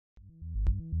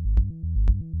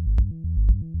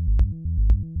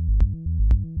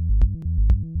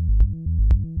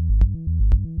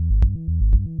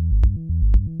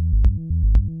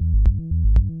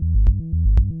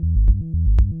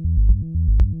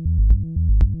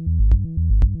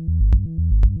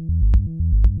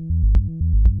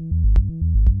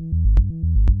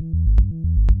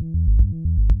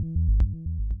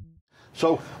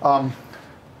So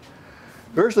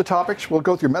there's the topics. We'll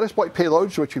go through Metasploit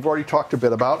payloads, which we've already talked a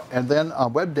bit about, and then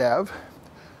WebDAV,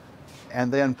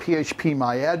 and then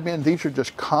PHP-MyAdmin. These are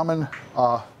just common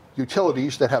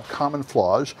utilities that have common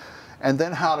flaws. And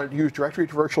then how to use directory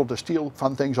traversal to steal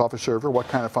fun things off a server, what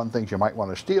kind of fun things you might want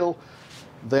to steal.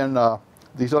 Then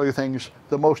these other things.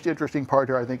 The most interesting part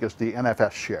here, I think, is the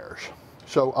NFS shares.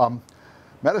 So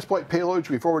Metasploit payloads,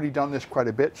 we've already done this quite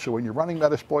a bit. So when you're running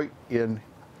Metasploit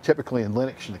typically in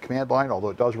Linux in the command line, although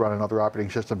it does run in other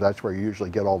operating systems, that's where you usually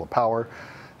get all the power.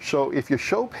 So if you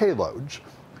show payloads,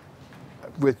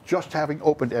 with just having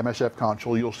opened MSF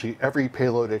console, you'll see every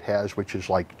payload it has, which is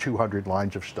like 200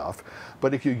 lines of stuff.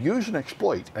 But if you use an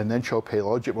exploit and then show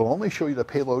payloads, it will only show you the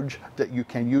payloads that you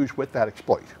can use with that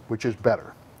exploit, which is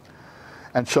better.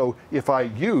 And so if I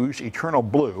use Eternal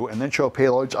Blue and then show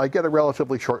payloads, I get a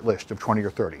relatively short list of 20 or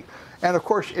 30. And of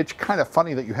course, it's kind of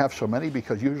funny that you have so many,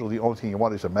 because usually the only thing you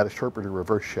want is a Metinterpreter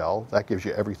reverse shell. That gives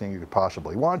you everything you could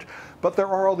possibly want. But there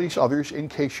are all these others in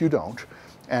case you don't.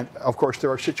 And of course,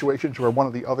 there are situations where one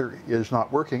or the other is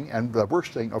not working. And the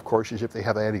worst thing, of course, is if they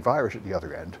have an antivirus at the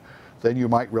other end. Then you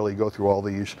might really go through all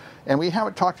these. And we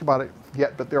haven't talked about it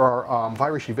yet, but there are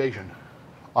virus evasion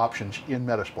options in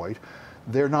Metasploit.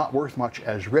 They're not worth much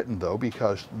as written, though,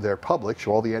 because they're public.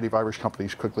 So all the antivirus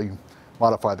companies quickly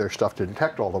modify their stuff to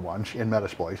detect all the ones in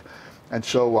Metasploit. And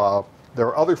so there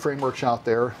are other frameworks out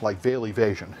there like Veil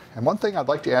Evasion. And one thing I'd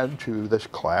like to add to this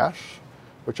class,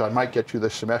 which I might get to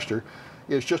this semester,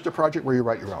 is just a project where you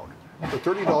write your own. For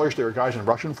 $30, there are guys in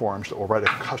Russian forums that will write a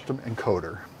custom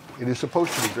encoder. It is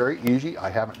supposed to be very easy. I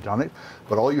haven't done it,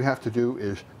 but all you have to do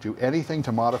is do anything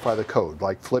to modify the code,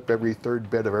 like flip every third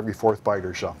bit of every fourth byte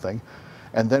or something,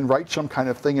 and then write some kind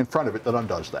of thing in front of it that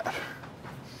undoes that.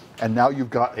 And now you've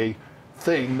got a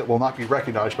thing that will not be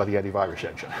recognized by the antivirus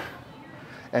engine.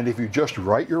 And if you just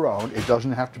write your own, it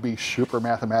doesn't have to be super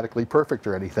mathematically perfect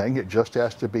or anything. It just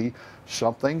has to be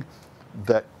something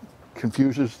that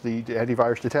confuses the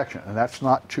antivirus detection, and that's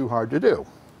not too hard to do.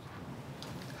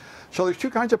 So there's two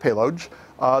kinds of payloads.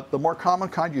 The more common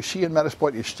kind you see in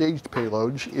Metasploit is staged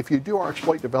payloads. If you do our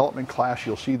exploit development class,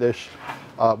 you'll see this.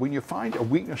 When you find a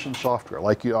weakness in software,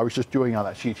 like I was just doing on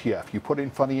that CTF, you put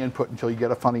in funny input until you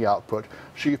get a funny output.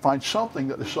 So you find something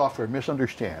that the software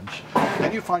misunderstands,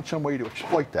 then you find some way to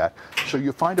exploit that. So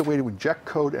you find a way to inject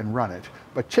code and run it.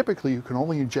 But typically you can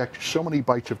only inject so many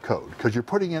bytes of code, because you're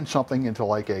putting in something into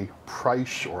like a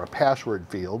price or a password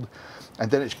field, and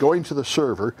then it's going to the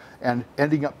server and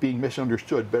ending up being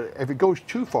misunderstood. But if it goes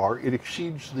too far, it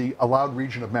exceeds the allowed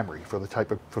region of memory for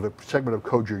the segment of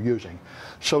code you're using.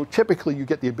 So typically you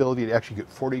get the ability to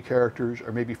execute 40 characters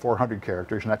or maybe 400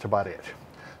 characters, and that's about it.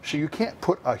 So you can't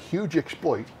put a huge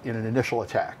exploit in an initial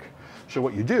attack. So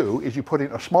what you do is you put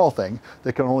in a small thing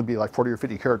that can only be like 40 or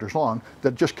 50 characters long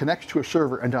that just connects to a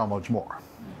server and downloads more.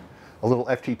 A little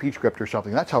FTP script or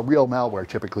something. That's how real malware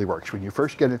typically works. When you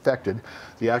first get infected,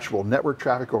 the actual network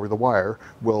traffic over the wire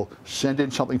will send in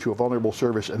something to a vulnerable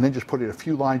service and then just put in a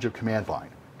few lines of command line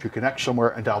to connect somewhere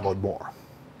and download more.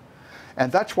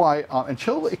 And that's why,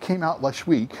 until it came out last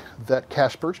week, that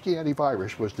Kaspersky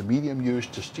antivirus was the medium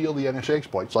used to steal the NSA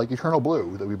exploits, like Eternal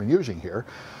Blue that we've been using here.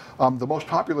 The most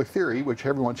popular theory, which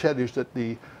everyone said, is that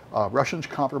the Russians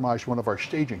compromised one of our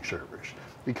staging servers.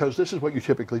 Because this is what you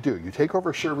typically do. You take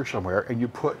over a server somewhere and you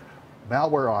put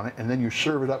malware on it, and then you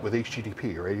serve it up with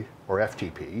HTTP or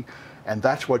FTP, and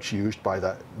that's what's used by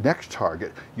the next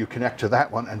target. You connect to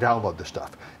that one and download the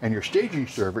stuff. And your staging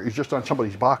server is just on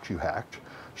somebody's box you hacked,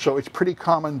 so it's pretty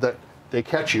common that they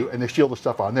catch you and they steal the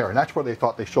stuff on there, and that's where they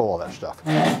thought they stole all that stuff.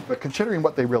 But considering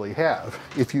what they really have,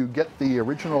 if you get the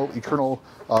original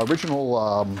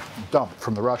dump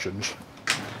from the Russians,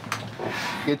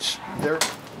 it's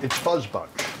Fuzz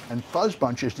Bunch, and Fuzz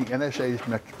Bunch is the NSA's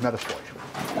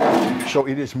Metasploit. So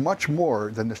it is much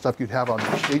more than the stuff you'd have on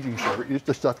the staging server. It is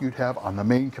the stuff you'd have on the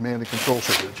main command and control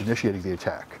server that's initiating the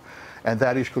attack. And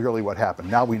that is clearly what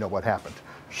happened. Now we know what happened.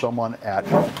 Someone at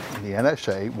the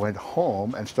NSA went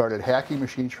home and started hacking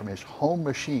machines from his home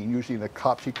machine using the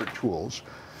top secret tools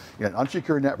in an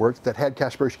unsecure network that had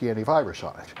Kaspersky antivirus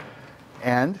on it.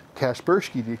 And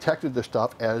Kaspersky detected the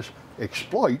stuff as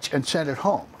exploits and sent it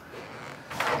home.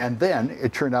 And then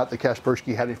it turned out that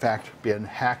Kaspersky had in fact been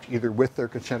hacked either with their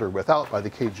consent or without by the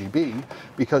KGB,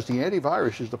 because the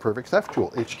antivirus is the perfect theft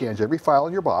tool. It scans every file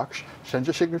in your box, sends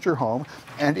a signature home,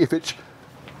 and if it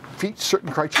meets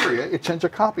certain criteria, it sends a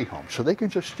copy home. So they can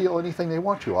just steal anything they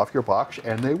want to off your box,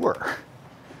 and they were.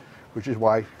 Which is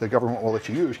why the government won't let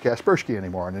you use Kaspersky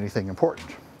anymore on anything important,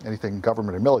 anything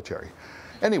government or military.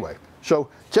 Anyway, So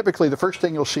typically the first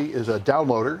thing you'll see is a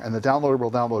downloader, and the downloader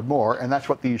will download more, and that's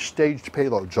what these staged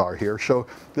payloads are here. So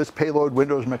this payload,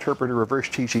 Windows Meterpreter Reverse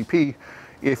TCP,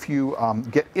 if you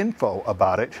get info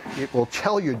about it, it will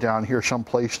tell you down here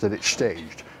someplace that it's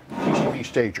staged. TCP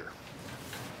stager.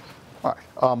 All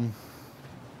right.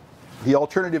 The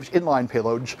alternatives inline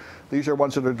payloads, these are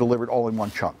ones that are delivered all in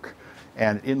one chunk.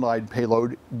 And inline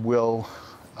payload will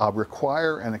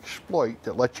require an exploit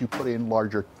that lets you put in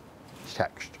larger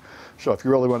text. So if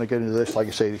you really want to get into this, like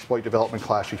I say, the exploit development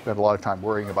class, you spend a lot of time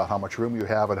worrying about how much room you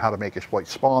have and how to make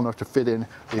exploits small enough to fit in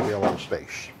the available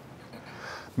space.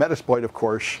 Metasploit, of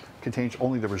course, contains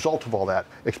only the result of all that.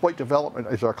 Exploit development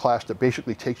is our class that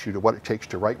basically takes you to what it takes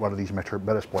to write one of these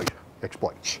Metasploit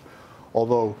exploits.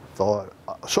 Although,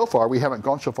 so far, we haven't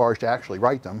gone so far as to actually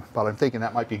write them, but I'm thinking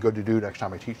that might be good to do next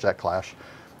time I teach that class,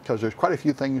 because there's quite a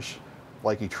few things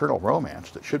like Eternal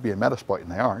Romance that should be in Metasploit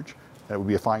and they aren't. And it would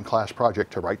be a fine class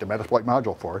project to write the Metasploit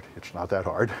module for it. It's not that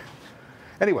hard.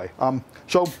 Anyway,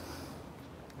 so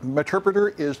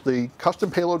Meterpreter is the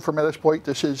custom payload for Metasploit.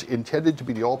 This is intended to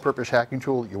be the all-purpose hacking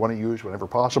tool that you want to use whenever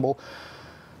possible.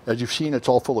 As you've seen, it's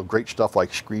all full of great stuff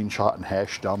like screenshot and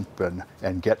hash dump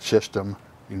and get system,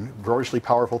 gloriously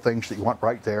powerful things that you want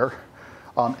right there.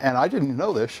 And I didn't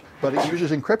know this, but it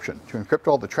uses encryption to encrypt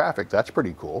all the traffic. That's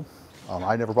pretty cool.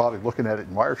 I never bothered looking at it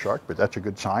in Wireshark, but that's a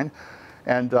good sign.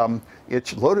 And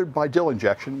it's loaded by DIL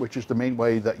injection, which is the main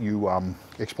way that you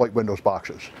exploit Windows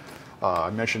boxes. I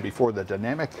mentioned before the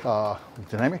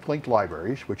dynamic linked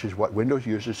libraries, which is what Windows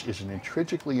uses, is an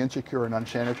intrinsically insecure and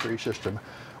unsanitary system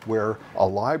where a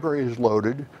library is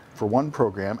loaded for one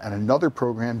program and another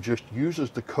program just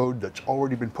uses the code that's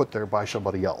already been put there by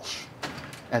somebody else.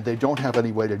 And they don't have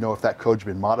any way to know if that code's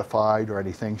been modified or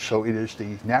anything, so it is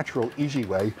the natural, easy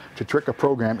way to trick a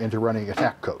program into running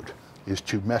attack code, is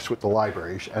to mess with the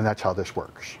libraries, and that's how this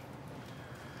works.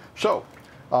 So,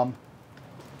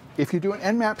 if you do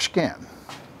an Nmap scan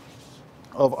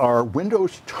of our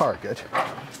Windows target,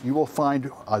 you will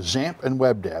find XAMPP and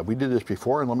WebDAV. We did this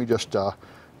before, and let me just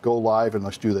go live and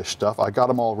let's do this stuff. I got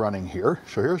them all running here.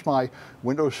 So here's my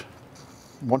Windows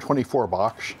 124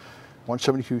 box,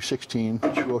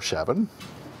 172.16.207.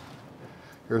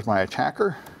 Here's my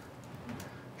attacker.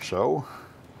 So,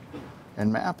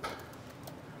 Nmap.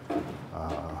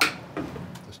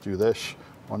 Let's do this,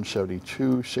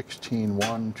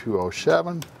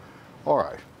 172.16.1.207. All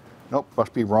right. Nope,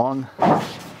 must be wrong.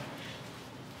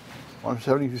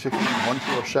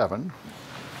 172.16.1.207.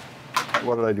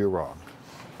 What did I do wrong?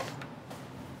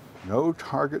 No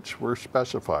targets were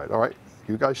specified. All right,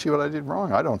 you guys see what I did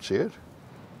wrong? I don't see it.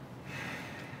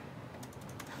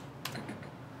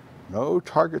 No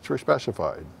targets were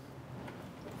specified.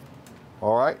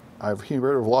 All right, I've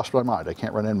lost my mind. I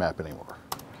can't run Nmap anymore.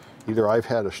 Either I've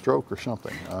had a stroke or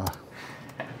something.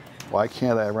 Why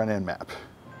can't I run Nmap?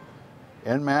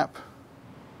 Nmap,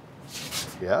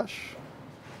 yes.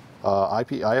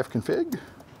 ifconfig,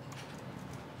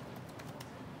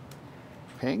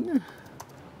 ping.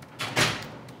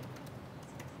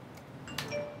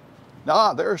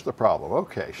 Ah, there's the problem.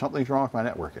 Okay, something's wrong with my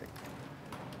networking.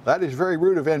 That is very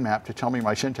rude of Nmap to tell me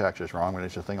my syntax is wrong when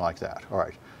it's a thing like that. All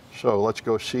right, so let's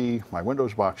go see my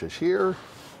Windows boxes here.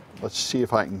 Let's see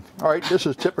if I can, all right, this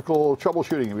is typical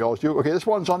troubleshooting we always do. Okay, this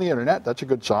one's on the internet, that's a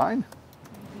good sign.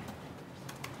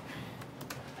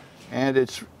 And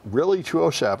it's really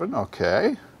 207,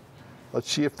 okay. Let's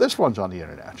see if this one's on the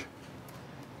internet.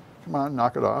 Come on,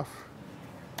 knock it off.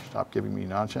 Stop giving me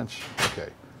nonsense. Okay,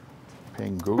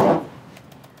 ping Google.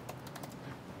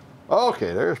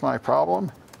 Okay, there's my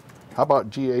problem. How about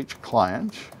GH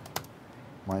client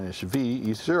minus V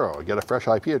ETH0? I get a fresh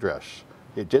IP address.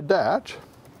 It did that.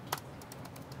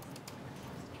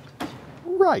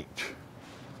 Right.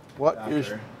 What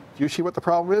adapter. Do you see what the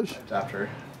problem is? Adapter.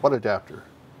 What adapter?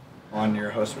 On your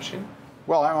host machine?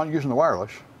 Well, I'm using the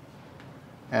wireless,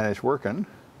 and it's working.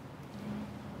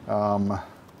 What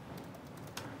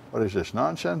is this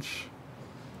nonsense?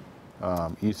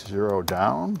 ETH0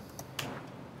 down,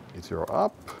 ETH0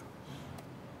 up.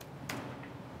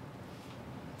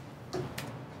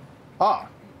 Ah,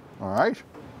 all right.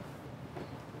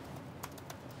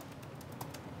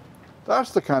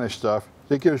 That's the kind of stuff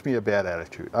that gives me a bad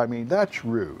attitude. I mean, that's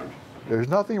rude. There's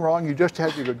nothing wrong, you just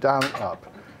had to go down and up.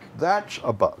 That's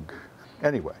a bug.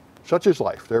 Anyway, such is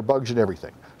life. There are bugs in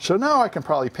everything. So now I can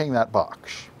probably ping that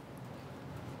box.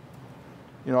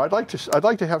 You know, I'd like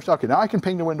to have, okay, now I can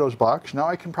ping the Windows box. Now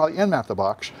I can probably Nmap the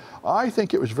box. I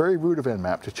think it was very rude of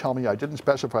Nmap to tell me I didn't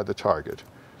specify the target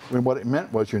when what it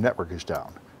meant was your network is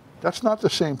down. That's not the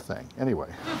same thing. Anyway.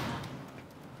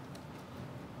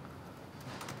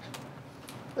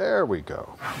 There we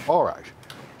go. All right.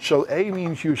 So A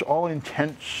means use all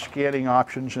intent scanning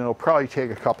options, and it'll probably take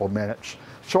a couple minutes.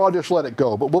 So I'll just let it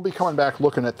go, but we'll be coming back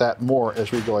looking at that more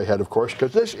as we go ahead, of course,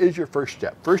 because this is your first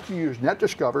step. First you use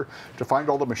NetDiscover to find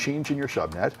all the machines in your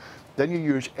subnet. Then you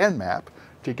use Nmap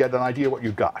to get an idea what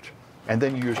you got. And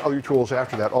then you use other tools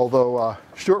after that, although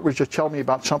Stuart was just telling me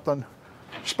about something.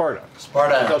 Sparta.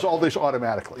 Sparta. It does all this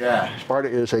automatically. Yeah. Sparta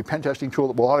is a pen testing tool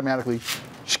that will automatically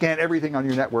scan everything on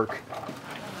your network.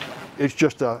 It's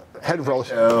just a head of roll.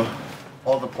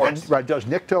 All the ports. Right, does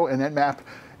Nikto and Nmap.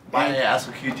 My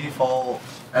ASIQ default,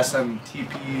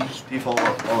 SMTP default.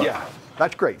 Yeah,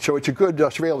 that's great. So it's a good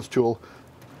surveillance tool,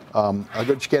 a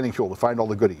good scanning tool to find all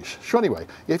the goodies. So anyway,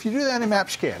 if you do the Nmap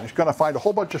scan, it's going to find a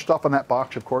whole bunch of stuff on that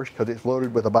box, of course, because it's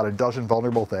loaded with about a dozen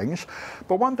vulnerable things.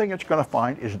 But one thing it's going to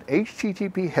find is an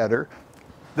HTTP header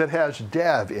that has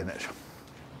DAV in it.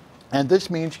 And this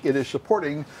means it is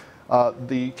supporting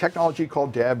the technology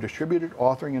called DAV, Distributed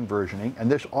Authoring and Versioning, and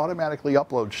this automatically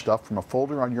uploads stuff from a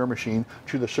folder on your machine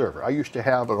to the server. I used to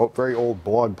have a very old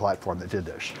blog platform that did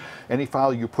this. Any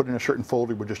file you put in a certain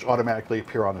folder would just automatically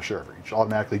appear on the server. It's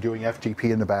automatically doing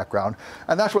FTP in the background,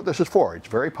 and that's what this is for. It's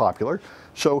very popular.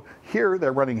 So here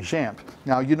they're running XAMPP.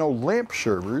 Now, you know, LAMP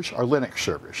servers are Linux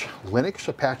servers. Linux,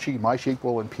 Apache,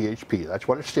 MySQL, and PHP. That's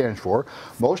what it stands for.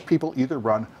 Most people either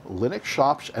run Linux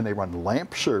shops and they run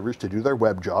LAMP servers to do their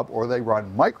web job, or they run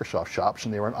Microsoft shops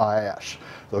and they run IIS.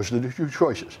 Those are the two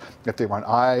choices. If they run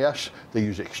IIS, they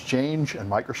use Exchange and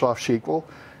Microsoft SQL.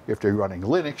 If they're running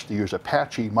Linux, they use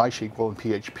Apache, MySQL, and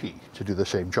PHP to do the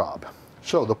same job.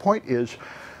 So the point is,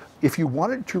 if you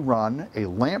wanted to run a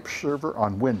LAMP server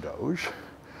on Windows,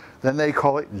 then they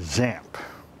call it XAMPP,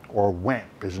 or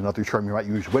WAMP is another term you might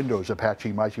use. Windows,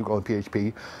 Apache, MySQL, and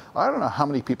PHP. I don't know how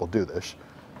many people do this.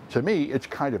 To me, it's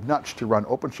kind of nuts to run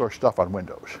open source stuff on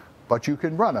Windows. But you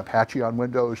can run Apache on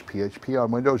Windows, PHP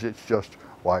on Windows. It's just,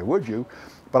 why would you?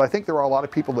 But I think there are a lot of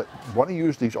people that want to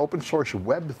use these open source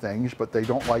web things, but they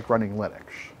don't like running Linux.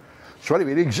 So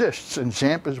anyway, it exists, and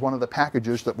XAMPP is one of the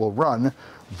packages that will run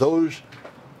those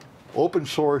open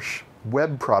source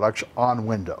web products on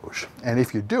Windows. And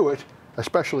if you do it,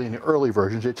 especially in the early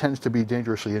versions, it tends to be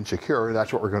dangerously insecure.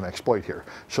 That's what we're going to exploit here.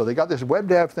 So they got this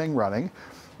WebDAV thing running,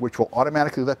 which will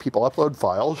automatically let people upload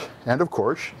files, and of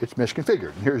course, it's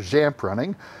misconfigured. And here's XAMPP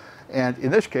running, and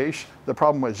in this case, the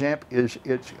problem with XAMPP is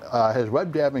it has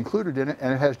WebDAV included in it,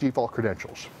 and it has default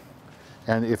credentials.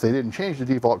 And if they didn't change the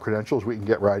default credentials, we can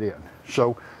get right in.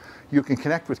 So you can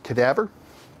connect with Cadaver.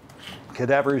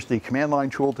 Cadaver is the command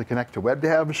line tool to connect to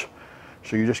WebDAVs.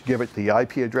 So you just give it the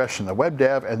IP address and the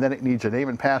WebDAV, and then it needs a name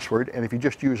and password. And if you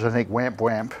just use, I think,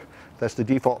 WAMP, that's the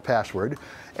default password.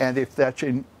 And if that's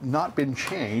not been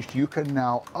changed, you can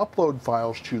now upload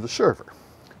files to the server.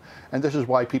 And this is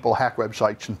why people hack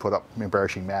websites and put up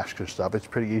embarrassing masks and stuff. It's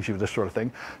pretty easy with this sort of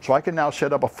thing. So I can now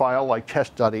set up a file like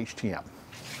test.htm,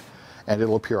 and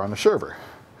it'll appear on the server.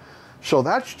 So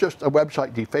that's just a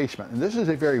website defacement, and this is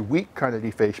a very weak kind of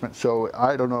defacement. So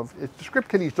I don't know if the script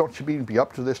kiddies don't seem to be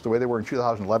up to this the way they were in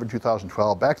 2011,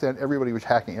 2012. Back then, everybody was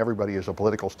hacking everybody as a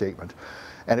political statement,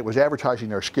 and it was advertising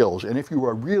their skills. And if you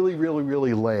were really, really,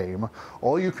 really lame,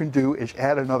 all you can do is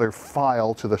add another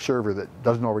file to the server that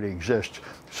doesn't already exist.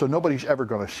 So nobody's ever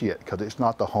going to see it because it's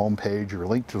not the home page or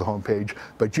linked to the home page.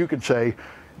 But you can say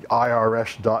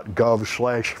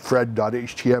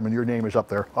irs.gov/fred.htm, and your name is up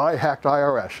there. I hacked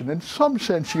IRS. And in some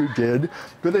sense you did,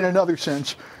 but in another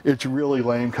sense it's really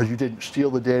lame because you didn't steal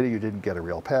the data, you didn't get a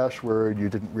real password, you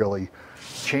didn't really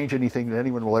change anything that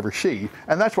anyone will ever see.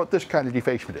 And that's what this kind of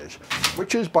defacement is.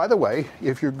 Which is, by the way,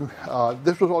 if you're,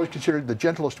 this was always considered the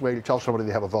gentlest way to tell somebody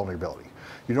they have a vulnerability.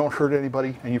 You don't hurt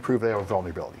anybody and you prove they have a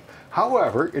vulnerability.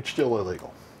 However, it's still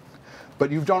illegal. But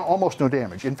you've done almost no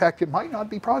damage. In fact, it might not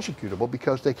be prosecutable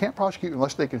because they can't prosecute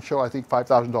unless they can show, I think,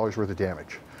 $5,000 worth of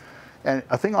damage. And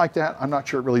a thing like that, I'm not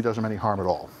sure it really does them any harm at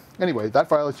all. Anyway, that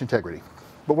violates integrity.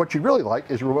 But what you'd really like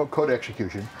is remote code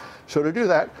execution. So to do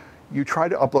that, you try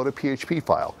to upload a PHP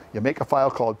file. You make a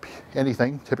file called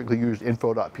anything, typically used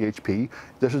info.php.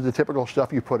 This is the typical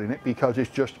stuff you put in it because it's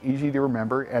just easy to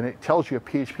remember and it tells you if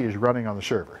PHP is running on the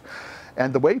server.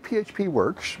 And the way PHP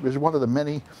works is one of the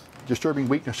many disturbing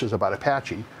weaknesses about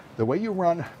Apache. The way you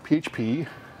run PHP,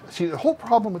 see, the whole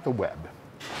problem with the web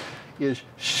is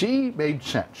C made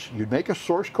sense. You'd make a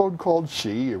source code called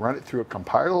C, you run it through a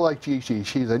compiler like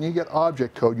GCC, then you get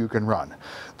object code you can run.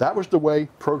 That was the way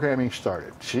programming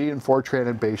started. C and Fortran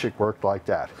and BASIC worked like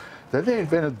that. Then they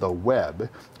invented the web,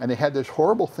 and they had this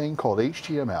horrible thing called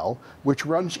HTML, which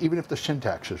runs even if the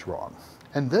syntax is wrong.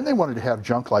 And then they wanted to have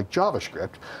junk like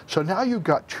JavaScript, so now you've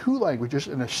got two languages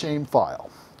in the same file.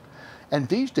 And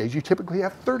these days, you typically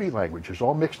have 30 languages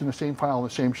all mixed in the same file on the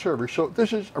same server. So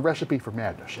this is a recipe for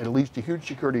madness. And it leads to huge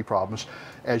security problems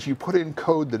as you put in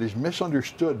code that is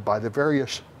misunderstood by the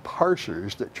various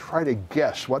parsers that try to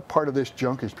guess what part of this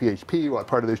junk is PHP, what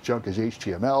part of this junk is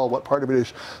HTML, what part of it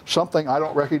is something I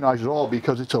don't recognize at all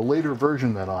because it's a later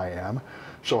version than I am.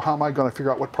 So how am I going to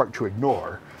figure out what part to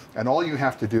ignore? And all you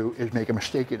have to do is make a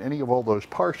mistake in any of all those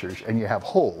parsers and you have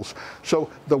holes. So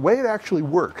the way it actually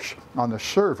works on the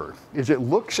server is it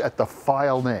looks at the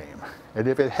file name. And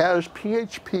if it has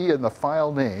PHP in the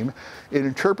file name, it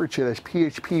interprets it as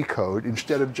PHP code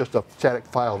instead of just a static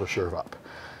file to serve up.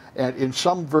 And in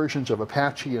some versions of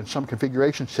Apache and some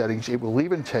configuration settings, it will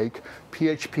even take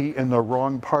PHP in the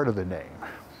wrong part of the name.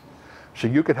 So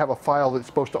you could have a file that's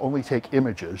supposed to only take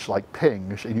images, like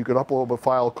pings, and you could upload a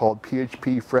file called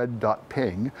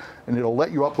phpfred.ping, and it'll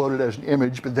let you upload it as an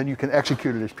image, but then you can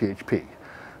execute it as PHP.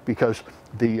 Because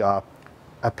the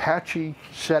Apache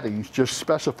settings just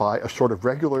specify a sort of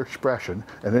regular expression,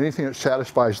 and anything that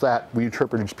satisfies that, we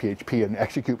interpret as PHP and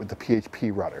execute with the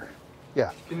PHP runner.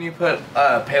 Yeah? Can you put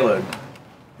payload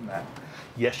in that?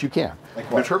 Yes, you can. Like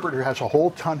the what? interpreter has a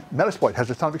whole ton, Metasploit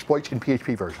has a ton of exploits in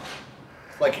PHP versions.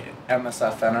 Like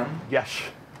MSF Venom? Yes.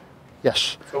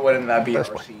 Yes. So wouldn't that be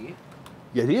Metasploit. RC?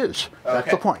 Yeah, it is. That's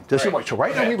Okay. the point. This is Right. what. So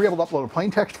right now we were able to upload a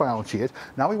plain text file and see it.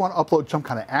 Now we want to upload some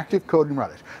kind of active code and run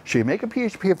it. So you make a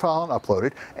PHP file and upload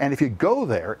it. And if you go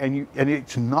there and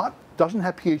it's doesn't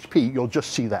have PHP, you'll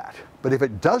just see that. But if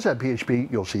it does have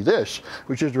PHP, you'll see this,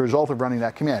 which is the result of running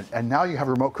that command. And now you have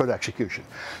remote code execution.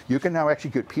 You can now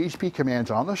execute PHP commands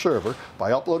on the server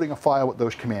by uploading a file with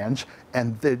those commands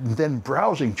and then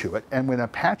browsing to it. And when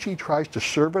Apache tries to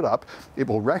serve it up, it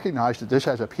will recognize that this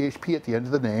has a PHP at the end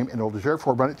of the name, and it will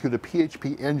therefore run it through the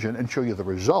PHP engine and show you the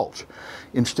result,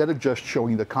 instead of just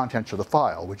showing the contents of the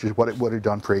file, which is what it would have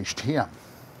done for HTML.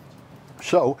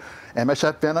 So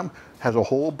MSF Venom has a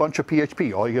whole bunch of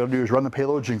PHP. All you gotta do is run the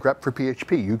payloads and grep for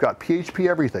PHP. You got PHP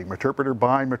everything, Meterpreter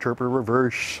bind, Meterpreter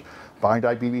reverse, bind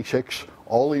IPv6,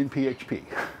 all in PHP.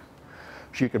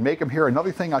 So you can make them here.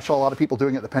 Another thing I saw a lot of people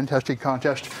doing at the pen testing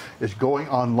contest is going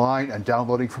online and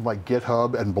downloading from like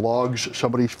GitHub and blogs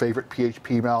somebody's favorite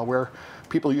PHP malware.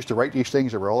 People used to write these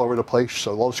things that were all over the place,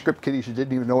 so all the script kiddies who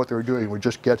didn't even know what they were doing would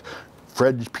just get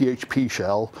Fred's PHP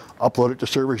shell, upload it to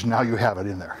servers, and now you have it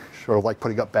in there. Sort of like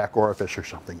putting up back orifice or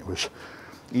something. It was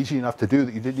easy enough to do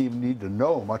that you didn't even need to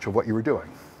know much of what you were doing.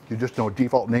 You just know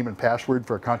default name and password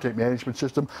for a content management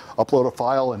system, upload a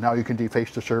file, and now you can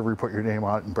deface the server, put your name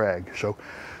on it, and brag. So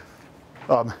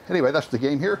anyway, that's the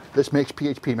game here. This makes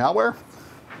PHP malware.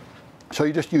 So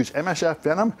you just use MSF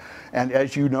Venom, and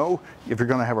as you know, if you're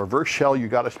going to have a reverse shell, you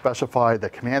got to specify the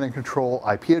command and control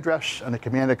IP address and the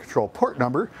command and control port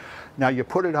number. Now you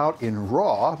put it out in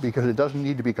raw, because it doesn't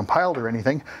need to be compiled or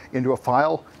anything, into a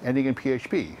file ending in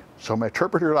PHP. So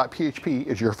meterpreter.php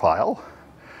is your file,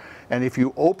 and if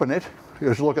you open it,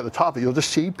 just look at the top, you'll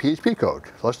just see PHP code.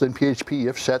 Less than PHP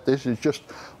if set. This is just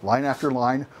line after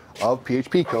line of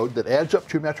PHP code that adds up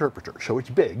to meterpreter. So it's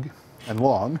big and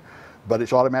long, but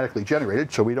it's automatically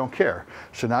generated, so we don't care.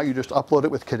 So now you just upload it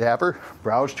with Cadaver,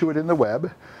 browse to it in the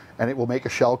web, and it will make a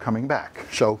shell coming back.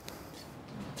 So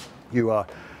you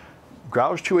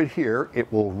browse to it here,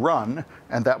 it will run,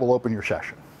 and that will open your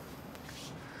session.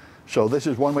 So this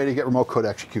is one way to get remote code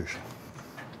execution.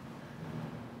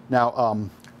 Now,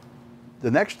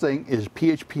 the next thing is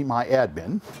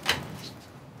phpMyAdmin.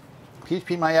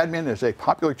 phpMyAdmin is a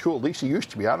popular tool, at least it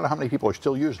used to be. I don't know how many people are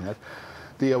still using it.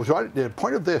 The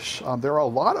point of this, there are a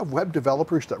lot of web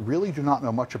developers that really do not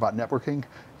know much about networking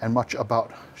and much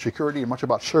about security and much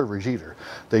about servers either.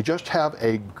 They just have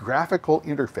a graphical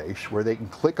interface where they can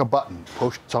click a button,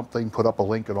 post something, put up a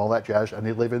link and all that jazz, and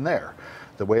they live in there.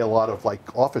 The way a lot of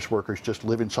like office workers just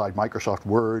live inside Microsoft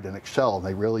Word and Excel, and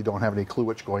they really don't have any clue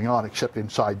what's going on except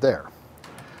inside there.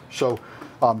 So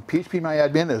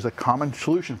phpMyAdmin is a common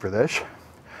solution for this.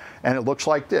 And it looks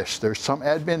like this. There's some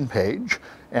admin page,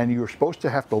 and you're supposed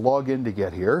to have to log in to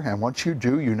get here. And once you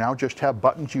do, you now just have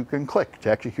buttons you can click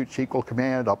to execute SQL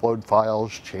command, upload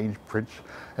files, change prints,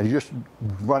 and you just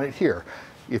run it here.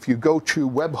 If you go to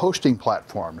web hosting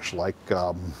platforms like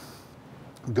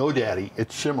GoDaddy,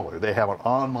 it's similar. They have an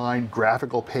online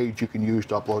graphical page you can use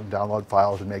to upload and download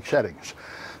files and make settings.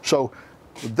 So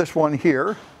this one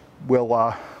here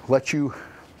will let you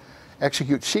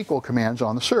execute SQL commands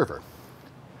on the server.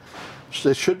 So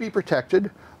this should be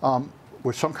protected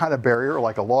with some kind of barrier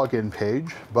like a login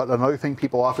page, but another thing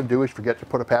people often do is forget to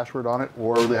put a password on it,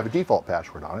 or they have a default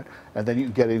password on it, and then you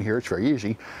can get in here. It's very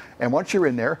easy. And once you're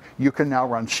in there, you can now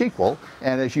run SQL,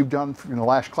 and as you've done in the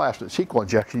last class at SQL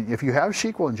injection, if you have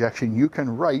SQL injection, you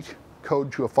can write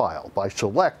code to a file by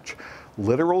select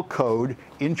literal code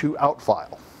into out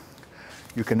file.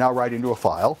 You can now write into a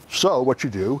file. So what you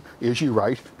do is you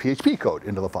write PHP code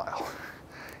into the file.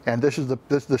 And this is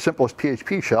the simplest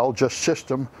PHP shell, just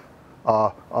system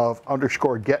of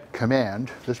underscore get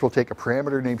command. This will take a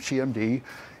parameter named CMD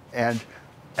and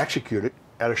execute it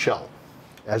at a shell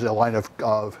as a line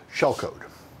of shell code.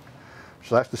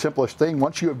 So that's the simplest thing.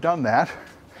 Once you have done that,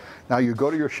 now you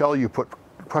go to your shell, you put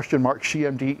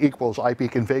 $CMD equals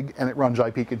ipconfig, and it runs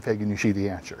ipconfig, and you see the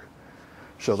answer.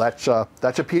 So that's a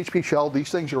PHP shell.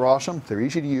 These things are awesome. They're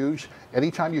easy to use.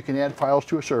 Anytime you can add files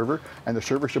to a server, and the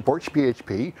server supports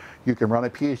PHP, you can run a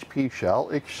PHP shell,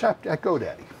 except at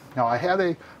GoDaddy. Now, I had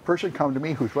a person come to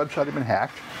me whose website had been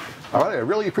hacked. I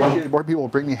really appreciated more people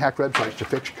bring me hacked websites to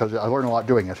fix because I learned a lot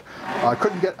doing it.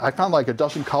 I found like a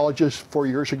dozen colleges 4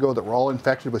 years ago that were all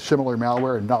infected with similar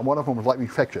malware, and not one of them would let me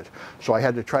fix it. So I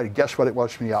had to try to guess what it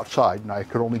was from the outside, and I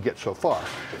could only get so far.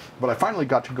 But I finally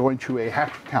got to go into a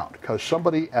hacked account because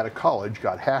somebody at a college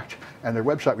got hacked and their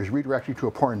website was redirected to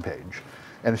a porn page.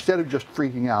 And instead of just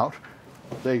freaking out,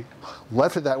 they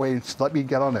left it that way and let me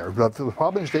get on there. But the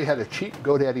problem is they had a cheap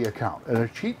GoDaddy account. And a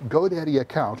cheap GoDaddy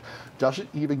account doesn't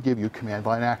even give you command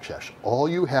line access. All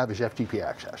you have is FTP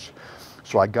access.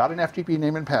 So I got an FTP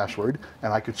name and password,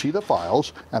 and I could see the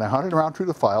files, and I hunted around through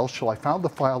the files till I found the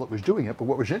file that was doing it. But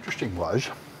what was interesting was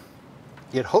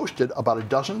it hosted about a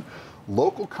dozen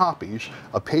local copies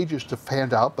of pages to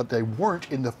hand out, but they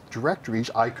weren't in the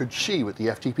directories I could see with the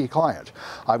FTP client.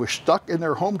 I was stuck in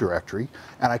their home directory,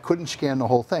 and I couldn't scan the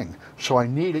whole thing. So I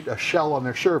needed a shell on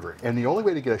their server, and the only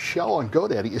way to get a shell on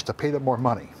GoDaddy is to pay them more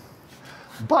money.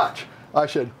 But I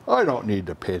said, I don't need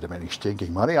to pay them any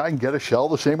stinking money. I can get a shell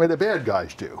the same way the bad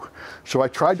guys do. So I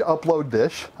tried to upload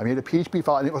this. I made a PHP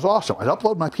file, and it was awesome. I'd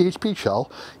upload my PHP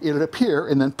shell, it'd appear,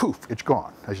 and then poof, it's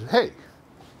gone. I said, hey,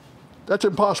 that's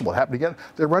impossible. It happened again.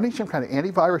 They're running some kind of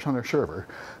antivirus on their server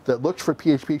that looks for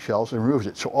PHP shells and removes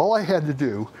it. So all I had to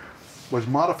do was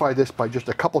modify this by just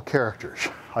a couple characters.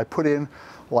 I put in,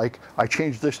 like, I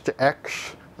changed this to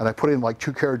X, and I put in like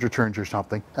 2 carriage returns or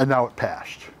something, and now it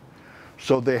passed.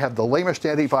 So they have the lamest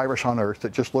antivirus on earth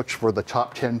that just looks for the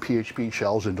top 10 PHP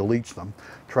shells and deletes them,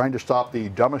 trying to stop the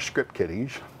dumbest script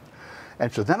kiddies.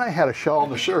 And so then I had a shell on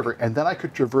the server, and then I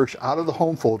could traverse out of the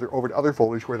home folder over to other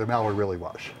folders where the malware really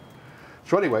was.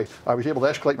 So anyway, I was able to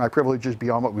escalate my privileges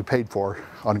beyond what we paid for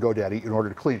on GoDaddy in order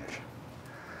to clean it.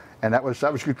 And that was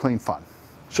good, clean fun.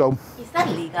 So, is that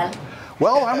legal?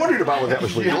 Well, I wondered about whether that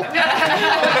was legal.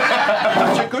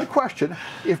 That's a good question.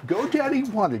 If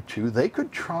GoDaddy wanted to, they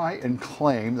could try and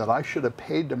claim that I should have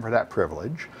paid them for that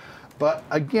privilege. But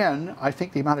again, I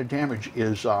think the amount of damage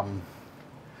is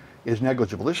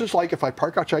negligible. This is like if I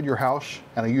park outside your house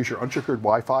and I use your unsecured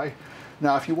Wi-Fi.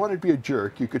 Now, if you wanted to be a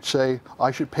jerk, you could say, I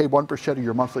should pay 1% of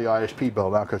your monthly ISP bill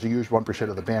now because you used 1%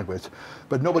 of the bandwidth,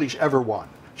 but nobody's ever won.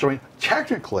 So I mean,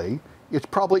 technically, it's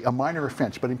probably a minor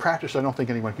offense, but in practice, I don't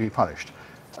think anyone can be punished.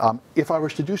 If I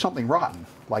was to do something rotten,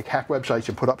 like hack websites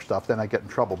and put up stuff, then I get in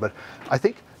trouble. But I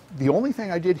think the only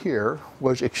thing I did here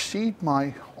was exceed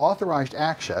my authorized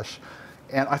access.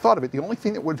 And I thought of it, the only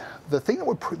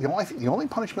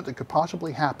punishment that could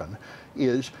possibly happen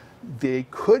is they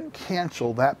could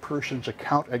cancel that person's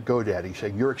account at GoDaddy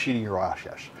saying you're exceeding your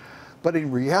access. But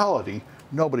in reality,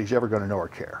 nobody's ever going to know or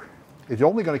care. It's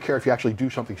only going to care if you actually do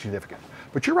something significant.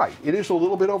 But you're right, it is a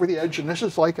little bit over the edge, and this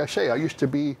is like I say, I used to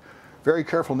be very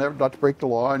careful not to break the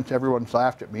law, and everyone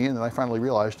laughed at me, and then I finally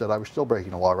realized that I was still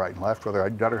breaking the law right and left, no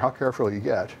matter how careful you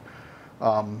get.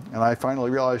 And I finally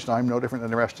realized I'm no different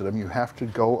than the rest of them. You have to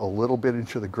go a little bit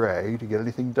into the gray to get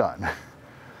anything done.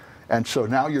 And so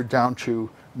now you're down to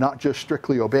not just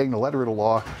strictly obeying the letter of the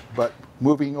law, but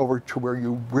moving over to where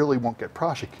you really won't get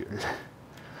prosecuted.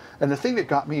 And the thing that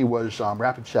got me was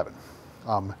Rapid7.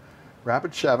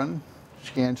 Rapid7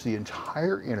 scans the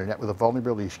entire internet with a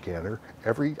vulnerability scanner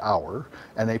every hour,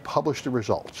 and they publish the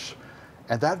results.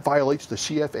 And that violates the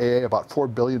CFAA about 4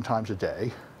 billion times a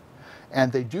day.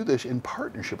 And they do this in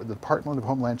partnership with the Department of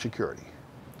Homeland Security.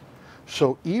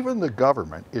 So even the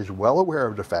government is well aware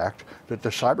of the fact that the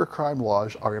cybercrime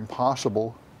laws are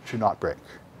impossible to not break.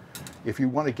 If you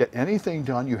want to get anything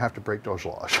done, you have to break those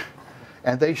laws.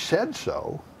 And they said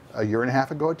so a year and a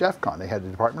half ago at DEF CON. They had the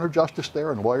Department of Justice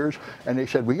there and lawyers, and they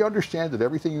said, we understand that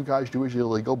everything you guys do is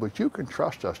illegal, but you can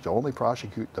trust us to only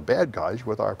prosecute the bad guys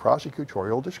with our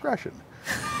prosecutorial discretion.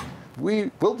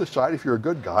 We will decide if you're a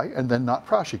good guy and then not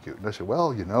prosecute. And I said,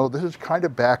 well, you know, this is kind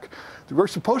of back. We're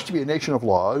supposed to be a nation of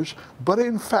laws, but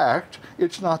in fact,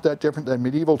 it's not that different than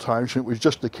medieval times when it was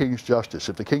just the king's justice.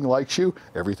 If the king likes you,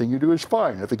 everything you do is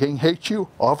fine. If the king hates you,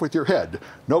 off with your head.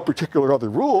 No particular other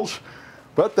rules,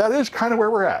 but that is kind of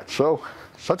where we're at. So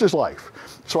such is life.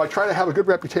 So I try to have a good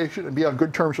reputation and be on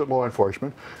good terms with law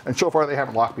enforcement, and so far they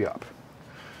haven't locked me up.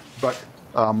 But,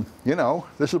 you know,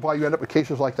 this is why you end up with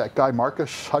cases like that guy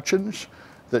Marcus Hutchins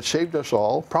that saved us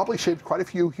all, probably saved quite a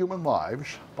few human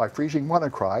lives by freezing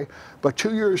WannaCry, but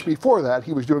 2 years before that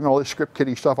he was doing all this script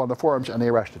kiddie stuff on the forums and they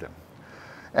arrested him.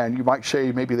 And you might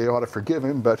say maybe they ought to forgive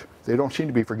him, but they don't seem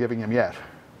to be forgiving him yet.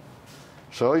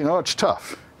 So, you know, it's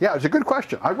tough. Yeah, it's a good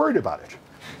question. I worried about it.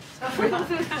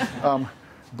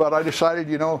 But I decided,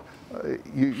 you know,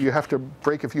 you have to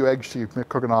break a few eggs to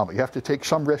cook an omelet. You have to take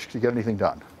some risks to get anything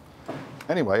done.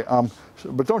 Anyway,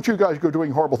 but don't you guys go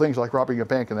doing horrible things like robbing a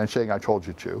bank and then saying I told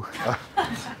you to.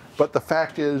 But the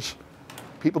fact is,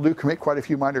 people do commit quite a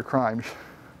few minor crimes.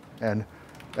 And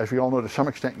as we all know, to some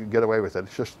extent, you can get away with it.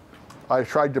 It's just, I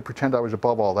tried to pretend I was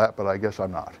above all that, but I guess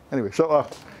I'm not. Anyway, so,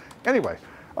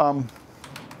 all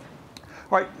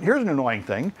right, here's an annoying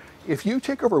thing. If you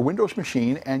take over a Windows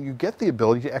machine and you get the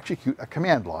ability to execute a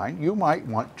command line, you might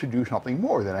want to do something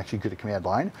more than execute a command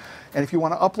line. And if you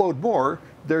want to upload more,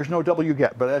 there's no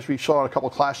wget. But as we saw a couple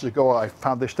classes ago, I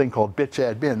found this thing called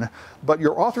bitsadmin. But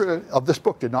your author of this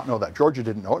book did not know that. Georgia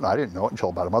didn't know it, and I didn't know it until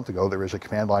about a month ago. There is a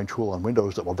command line tool on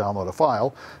Windows that will download a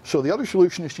file. So the other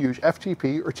solution is to use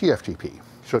FTP or TFTP.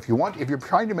 So if you're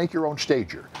trying to make your own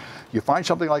stager, you find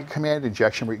something like a command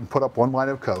injection where you can put up one line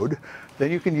of code, then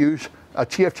you can use a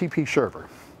TFTP server.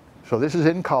 So this is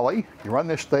in Kali. You run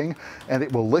this thing, and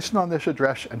it will listen on this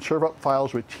address and serve up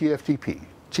files with TFTP.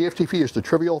 TFTP is the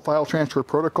Trivial File Transfer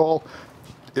Protocol.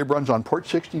 It runs on port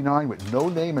 69 with no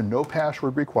name and no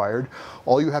password required.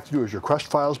 All you have to do is request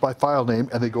files by file name,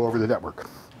 and they go over the network.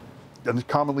 And it's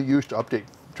commonly used to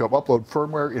upload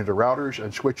firmware into routers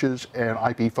and switches and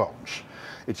IP phones.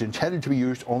 It's intended to be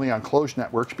used only on closed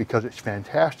networks because it's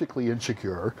fantastically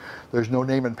insecure. There's no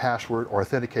name and password or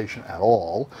authentication at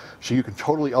all. So you can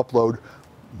totally upload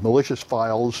malicious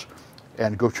files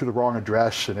and go to the wrong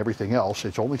address and everything else.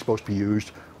 It's only supposed to be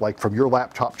used like from your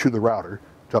laptop to the router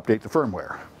to update the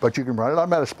firmware. But you can run it on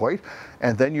Metasploit,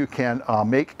 and then you can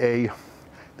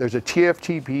there's a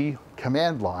TFTP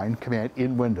command line command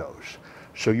in Windows.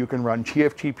 So you can run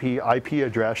TFTP IP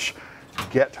address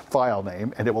get file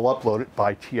name, and it will upload it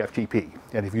by TFTP.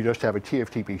 And if you just have a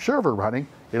TFTP server running,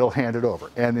 it'll hand it over.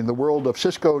 And in the world of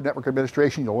Cisco network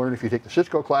administration, you'll learn if you take the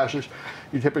Cisco classes,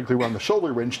 you typically run the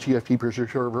SolarWinds TFTP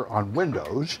server on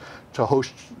Windows to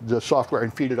host the software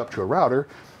and feed it up to a router.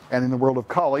 And in the world of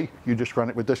Kali, you just run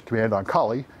it with this command on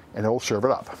Kali, and it'll serve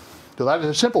it up. So that is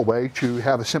a simple way to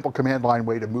have a simple command line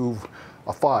way to move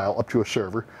a file up to a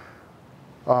server.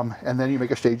 And then you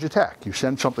make a staged attack. You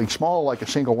send something small like a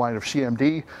single line of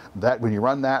CMD, that when you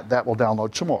run that will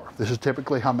download some more. This is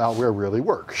typically how malware really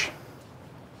works.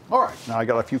 All right, now I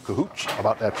got a few cahoots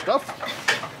about that stuff.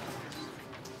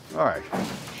 All right,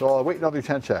 so I'll wait another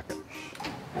 10 seconds.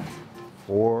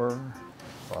 4,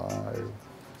 5.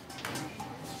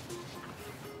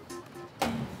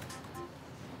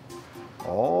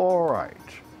 All right,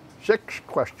 6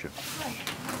 questions.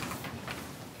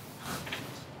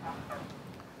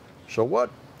 So what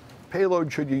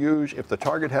payload should you use if the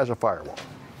target has a firewall?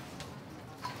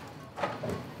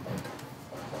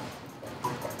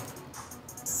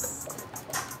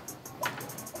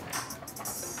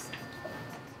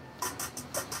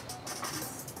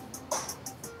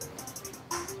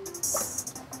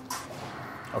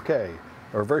 Okay,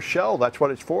 a reverse shell, that's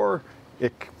what it's for.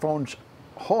 It phones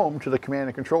home to the command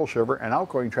and control server, and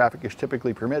outgoing traffic is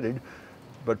typically permitted,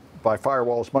 but by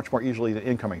firewalls much more easily than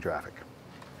incoming traffic.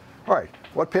 All right,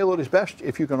 what payload is best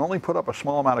if you can only put up a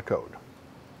small amount of code?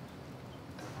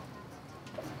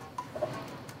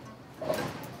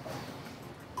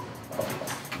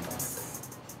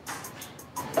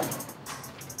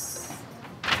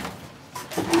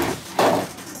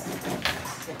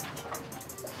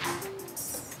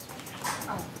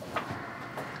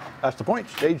 That's the point,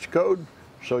 staged code,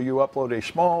 so you upload a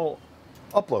small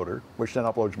uploader, which then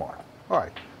uploads more. All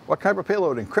right, what type of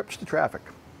payload encrypts the traffic?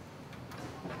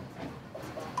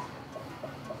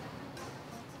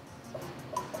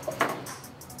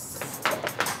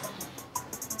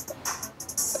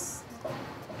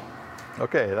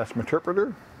 Okay, that's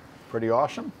Meterpreter, pretty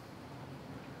awesome.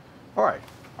 All right,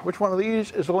 which one of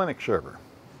these is a Linux server?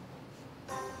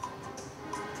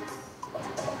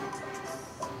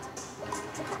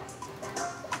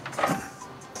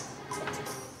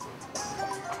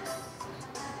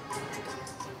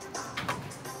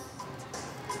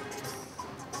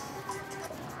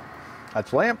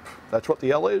 That's LAMP, that's what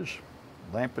the L is.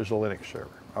 LAMP is a Linux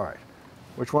server. All right,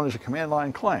 which one is a command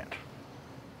line client?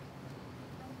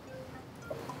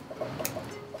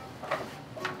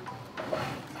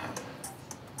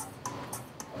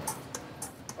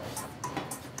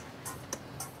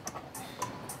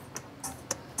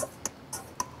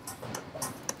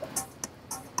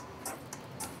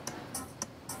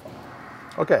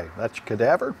 Okay, that's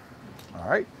cadaver. All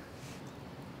right.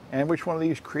 And which one of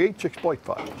these creates exploit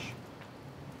files?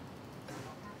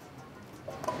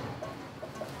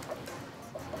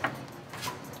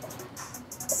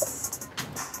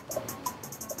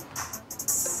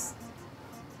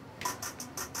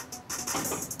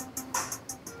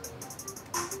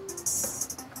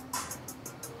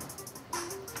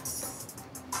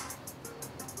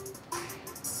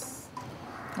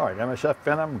 All right, MSF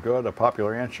Venom, good, a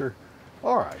popular answer.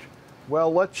 All right,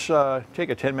 well, let's take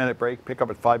a 10-minute break, pick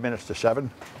up at 5 minutes to 7.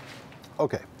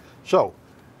 Okay, so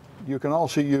you can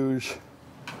also use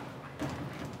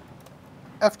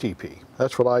FTP.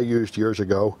 That's what I used years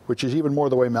ago, which is even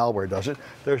more the way malware does it.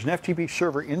 There's an FTP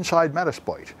server inside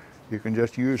Metasploit. You can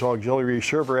just use auxiliary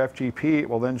server FTP. It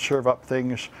will then serve up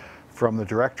things from the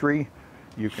directory.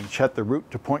 You can set the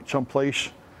root to point someplace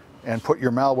and put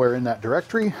your malware in that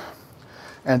directory.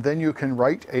 And then you can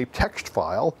write a text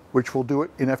file, which will do it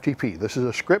in FTP. This is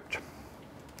a script.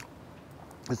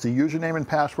 It's the username and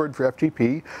password for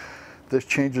FTP. This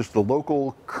changes the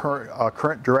local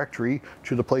current directory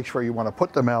to the place where you want to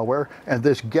put the malware, and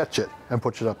this gets it and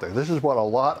puts it up there. This is what a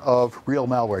lot of real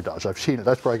malware does. I've seen it.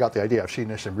 That's where I got the idea. I've seen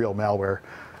this in real malware.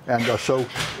 And so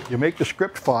you make the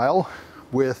script file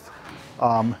with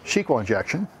SQL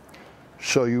injection.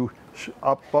 So you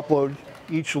upload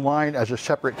each line as a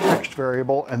separate text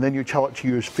variable, and then you tell it to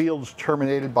use fields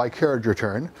terminated by carriage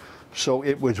return. So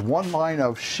it was one line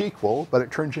of SQL, but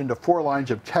it turns into 4 lines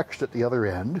of text at the other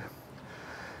end.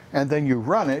 And then you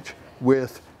run it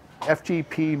with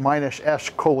ftp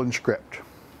 -s:"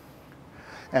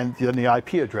 and then the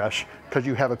IP address, because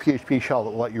you have a PHP shell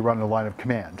that will let you run a line of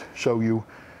command. So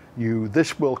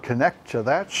this will connect to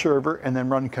that server and then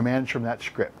run commands from that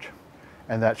script.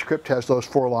 And that script has those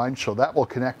 4 lines, so that will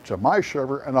connect to my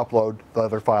server and upload the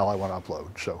other file I want to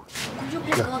upload. So, could you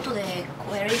please go to the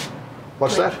query?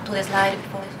 What's that? To the slide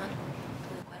before this one. To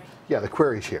the query. Yeah, the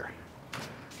query's here.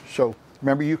 So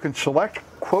remember, you can select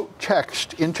quote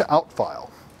text into out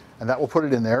file, and that will put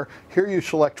it in there. Here you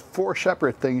select 4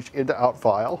 separate things into out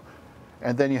file,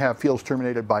 and then you have fields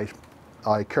terminated by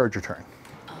carriage return.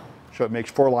 Oh. So it makes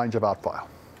 4 lines of out file.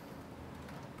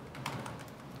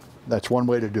 That's one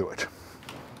way to do it.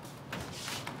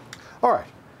 All right,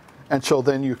 and so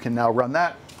then you can now run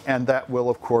that, and that will,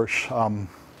 of course,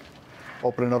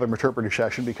 open another Meterpreter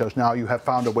session, because now you have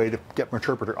found a way to get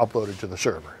Meterpreter uploaded to the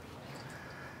server.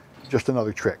 Just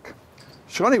another trick.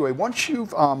 So anyway, once you've,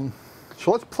 so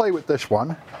let's play with this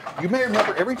one. You may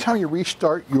remember every time you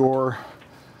restart your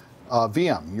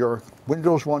VM, your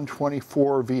Windows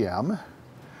 124 VM,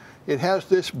 it has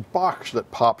this box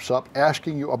that pops up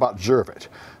asking you about Zervit.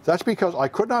 That's because I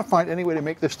could not find any way to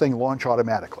make this thing launch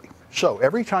automatically. So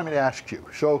every time it asks you,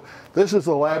 so this is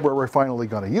the lab where we're finally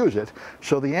going to use it.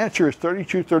 So the answer is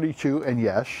 3232, and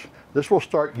yes, this will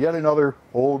start yet another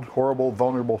old, horrible,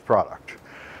 vulnerable product.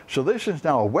 So this is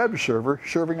now a web server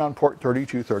serving on port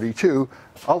 3232,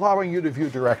 allowing you to view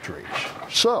directories.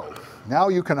 So now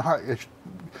you can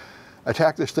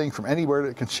attack this thing from anywhere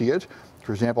that can see it.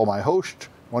 For example, my host,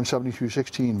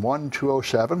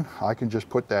 172.16.1.207, I can just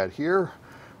put that here,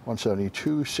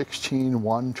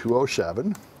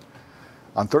 172.16.1.207.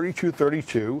 On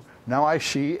 3232, now I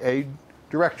see a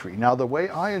directory. Now the way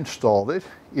I installed it,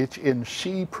 it's in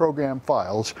C program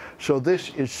files. So this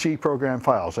is C program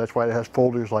files. That's why it has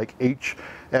folders like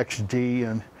HXD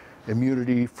and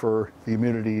immunity for the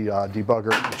immunity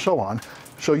debugger and so on.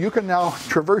 So you can now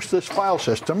traverse this file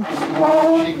system,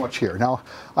 seeing what's here. Now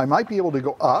I might be able to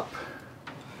go up.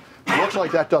 It looks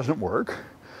like that doesn't work,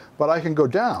 but I can go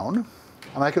down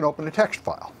and I can open a text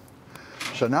file.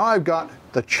 So now I've got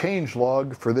the change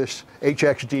log for this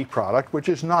HXD product, which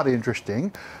is not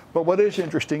interesting. But what is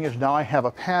interesting is now I have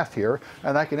a path here,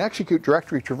 and I can execute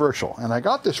directory traversal. And I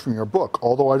got this from your book,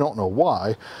 although I don't know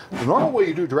why. The normal way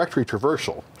you do directory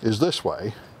traversal is this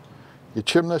way. You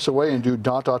trim this away and do ... And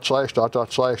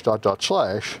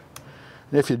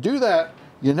if you do that,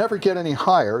 you never get any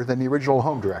higher than the original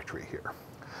home directory here.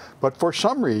 But for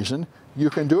some reason, you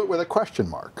can do it with a question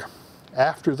mark.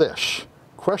 After this,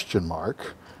 question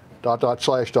mark, ... So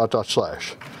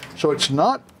it's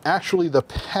not actually the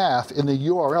path in the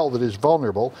URL that is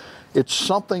vulnerable. It's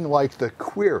something like the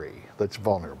query that's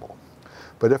vulnerable.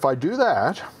 But if I do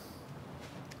that,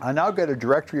 I now get a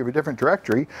directory of a different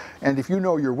directory, and if you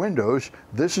know your Windows,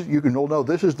 you can know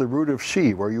this is the root of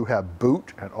C, where you have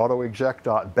boot and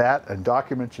autoexec.bat and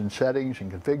documents and settings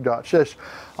and config.sys.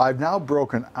 I've now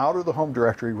broken out of the home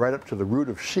directory right up to the root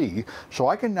of C, so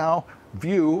I can now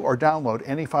view or download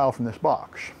any file from this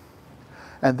box.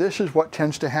 And this is what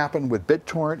tends to happen with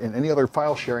BitTorrent and any other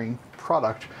file sharing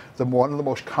product, one of the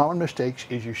most common mistakes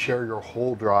is you share your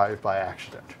whole drive by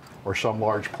accident, or some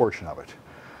large portion of it.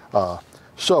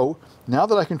 So now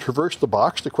that I can traverse the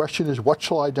box, the question is, what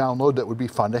shall I download that would be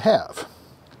fun to have?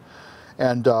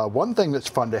 And one thing that's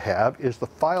fun to have is the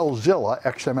FileZilla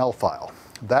XML file.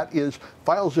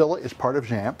 FileZilla is part of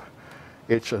XAMPP.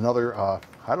 It's another, I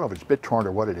don't know if it's BitTorrent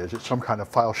or what it is. It's some kind of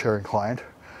file sharing client.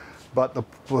 But the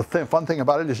fun thing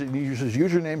about it is it uses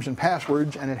usernames and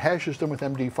passwords, and it hashes them with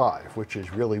MD5, which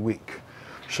is really weak.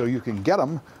 So you can get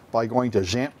them by going to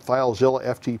XAMPP FileZilla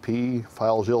FTP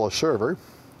FileZilla server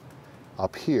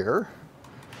up here.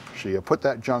 So you put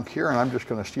that junk here, and I'm just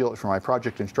going to steal it from my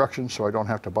project instructions so I don't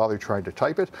have to bother trying to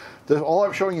type it. All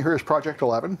I'm showing you here is Project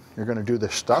 11. You're going to do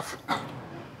this stuff.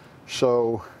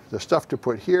 So the stuff to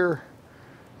put here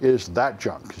is that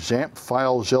junk, XAMPP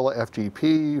FileZilla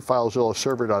FTP FileZilla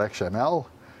server.xml.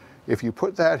 If you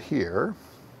put that here,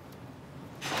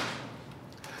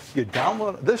 you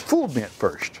download, this fooled me at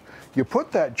first. You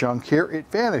put that junk here, it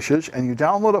vanishes, and you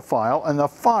download a file, and the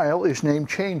file is named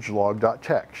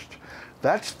changelog.txt.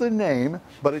 That's the name,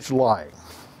 but it's lying.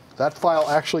 That file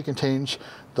actually contains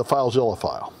the FileZilla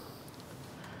file.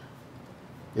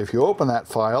 If you open that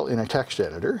file in a text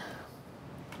editor,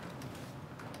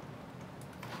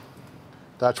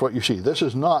 that's what you see. This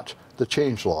is not the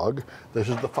changelog. This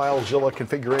is the FileZilla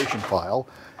configuration file,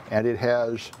 and it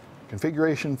has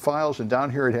configuration files, and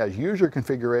down here it has user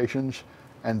configurations,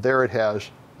 and there it has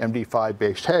MD5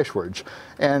 based hash words.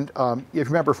 And if you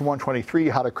remember from 123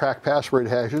 how to crack password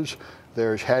hashes,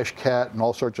 there's hashcat and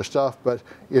all sorts of stuff, but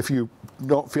if you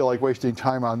don't feel like wasting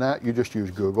time on that, you just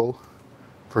use Google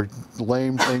for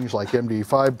lame things like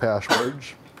MD5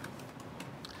 passwords.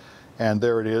 And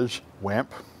there it is, WAMP.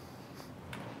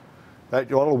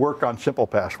 That'll work on simple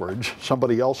passwords.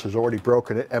 Somebody else has already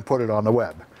broken it and put it on the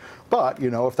web. But, you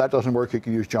know, if that doesn't work, you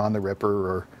can use John the Ripper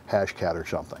or Hashcat or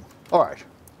something. All right.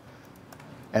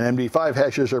 And MD5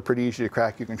 hashes are pretty easy to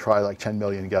crack. You can try like 10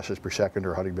 million guesses per second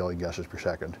or 100 million guesses per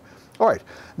second. All right.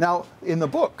 Now, in the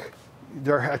book,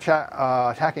 they're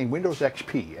attacking Windows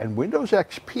XP. And Windows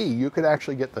XP, you could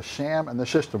actually get the SAM and the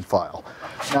system file.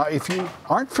 Now, if you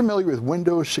aren't familiar with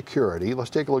Windows security, let's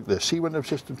take a look at this. See Windows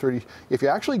System 30. If you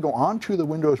actually go onto the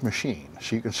Windows machine,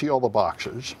 so you can see all the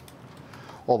boxes,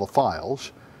 all the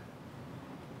files,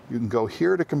 you can go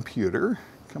here to Computer.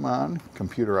 Come on,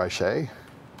 Computer, I say.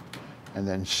 And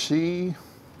then see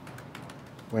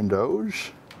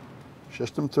Windows,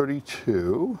 System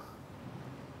 32.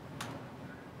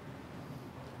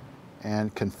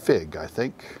 And config, I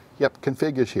think. Yep,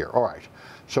 config is here. All right.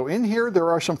 So in here,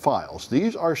 there are some files.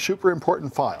 These are super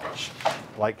important files,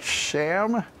 like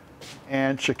SAM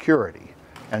and security.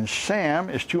 And SAM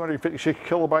is 256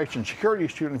 kilobytes, and security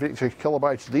is 256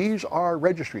 kilobytes. These are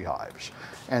registry hives.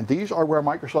 And these are where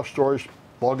Microsoft stores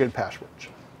login passwords.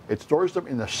 It stores them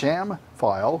in the SAM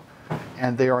file,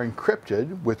 and they are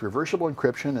encrypted with reversible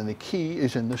encryption, and the key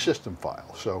is in the system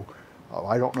file. So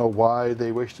I don't know why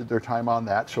they wasted their time on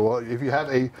that. So if you have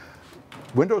a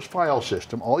Windows file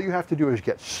system, all you have to do is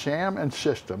get SAM and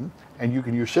system, and you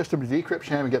can use system to decrypt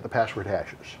SAM and get the password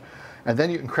hashes. And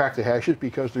then you can crack the hashes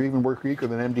because they're even weaker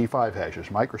than MD5 hashes.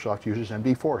 Microsoft uses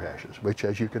MD4 hashes, which,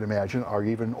 as you can imagine, are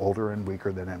even older and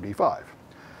weaker than MD5.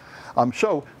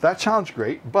 So that sounds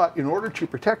great, but in order to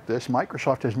protect this,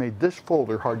 Microsoft has made this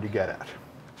folder hard to get at.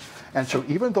 And so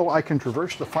even though I can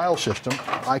traverse the file system,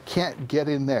 I can't get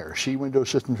in there. See Windows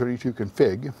System 32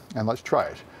 config, and let's try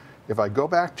it. If I go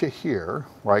back to here,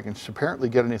 where I can apparently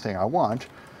get anything I want,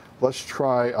 let's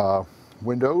try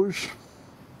Windows.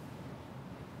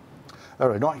 All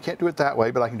right, no, I can't do it that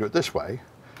way, but I can do it this way.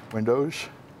 Windows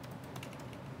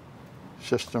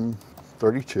System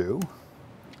 32.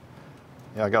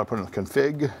 Yeah, I got to put in the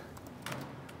config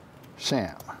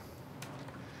SAM.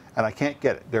 And I can't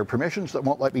get it. There are permissions that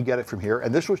won't let me get it from here,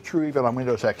 and this was true even on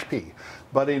Windows XP.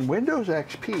 But in Windows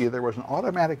XP, there was an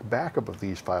automatic backup of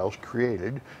these files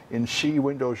created in C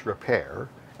Windows Repair,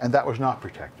 and that was not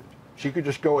protected. So you could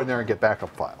just go in there and get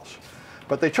backup files.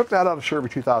 But they took that out of Server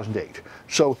 2008.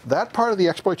 So that part of the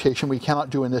exploitation we cannot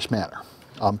do in this manner.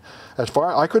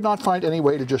 I could not find any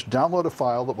way to just download a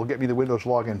file that will get me the Windows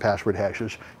login password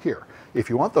hashes here. If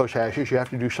you want those hashes, you have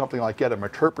to do something like get an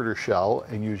interpreter shell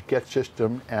and use get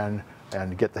system and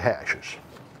get the hashes.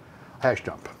 Hash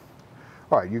dump.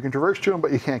 All right, you can traverse to them,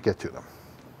 but you can't get to them.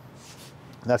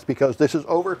 And that's because this is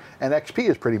over, and XP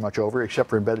is pretty much over, except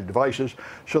for embedded devices.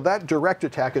 So that direct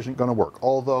attack isn't going to work.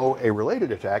 Although a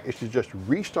related attack is to just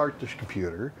restart this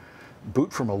computer,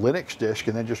 boot from a Linux disk,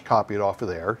 and then just copy it off of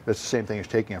there. That's the same thing as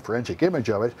taking a forensic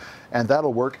image of it, and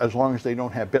that'll work as long as they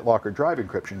don't have BitLocker drive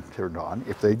encryption turned on.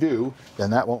 If they do, then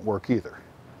that won't work either.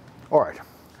 All right,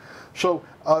 So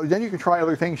then you can try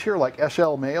other things here like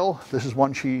SL Mail. This is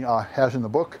one she has in the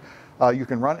book. You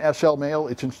can run SL Mail.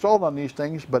 It's installed on these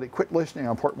things, but it quit listening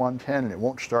on port 110 and it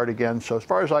won't start again. So as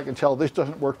far as I can tell, this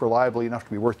doesn't work reliably enough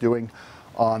to be worth doing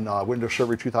on Windows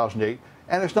Server 2008.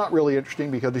 And it's not really interesting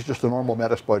because it's just a normal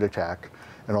Metasploit attack.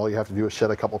 And all you have to do is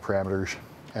set a couple parameters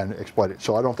and exploit it.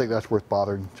 So I don't think that's worth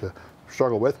bothering to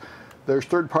struggle with. There's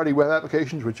third-party web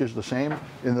applications, which is the same.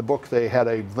 In the book, they had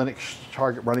a Linux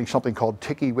target running something called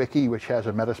TikiWiki, which has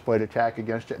a Metasploit attack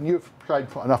against it. And you've tried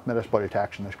enough Metasploit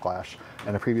attacks in this class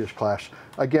and a previous class.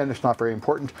 Again, it's not very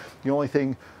important. The only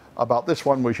thing about this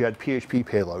one was you had PHP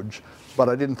payloads, but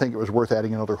I didn't think it was worth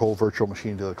adding another whole virtual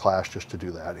machine to the class just to do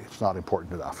that. It's not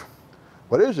important enough.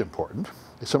 What is important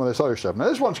is some of this other stuff. Now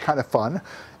this one's kind of fun,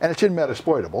 and it's in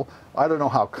Metasploitable. I don't know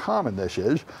how common this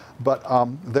is, but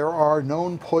there are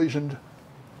known poisoned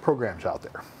programs out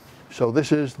there. So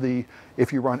this is the,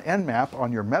 if you run Nmap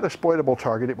on your Metasploitable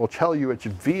target, it will tell you it's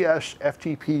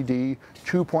VS-FTPD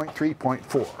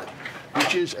 2.3.4,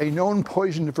 which is a known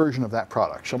poisoned version of that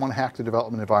product. Someone hacked the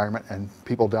development environment and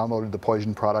people downloaded the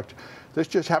poisoned product. This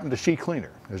just happened to CCleaner.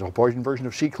 There's a poisoned version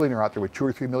of CCleaner out there with 2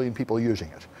 or 3 million people using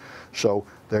it. So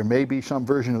there may be some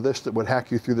version of this that would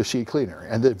hack you through the CCleaner.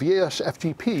 And the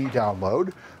VS-FTP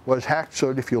download was hacked so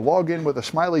that if you log in with a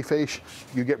smiley face,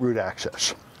 you get root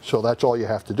access. So that's all you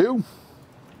have to do.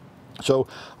 So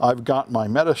I've got my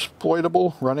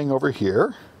Metasploitable running over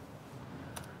here.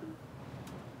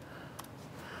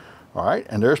 All right,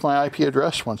 and there's my IP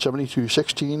address,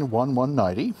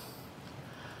 172.16.1190.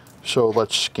 So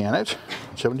let's scan it,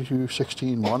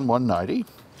 172.16.1190.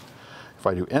 If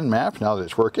I do Nmap, now that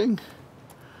it's working,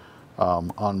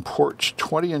 on ports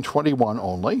 20 and 21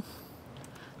 only,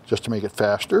 just to make it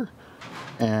faster,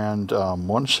 and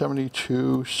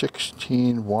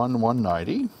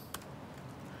 172.16.1190.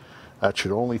 That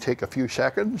should only take a few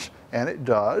seconds, and it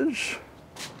does.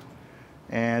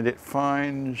 And it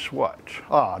finds what?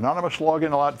 Anonymous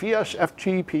login allowed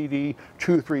VS-FTPD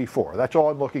 234. That's all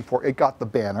I'm looking for. It got the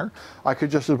banner. I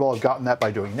could just as well have gotten that by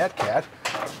doing netcat.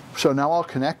 So now I'll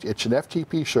connect. It's an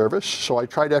FTP service. So I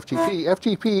tried FTP.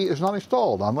 FTP is not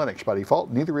installed on Linux by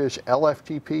default. Neither is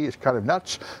LFTP. It's kind of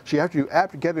nuts. So you have to do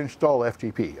apt-get install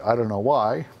FTP. I don't know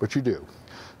why, but you do.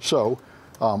 So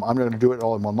I'm going to do it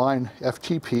all in one line.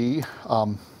 FTP.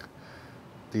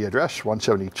 The address,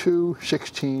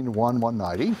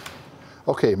 172.16.1190.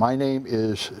 Okay, my name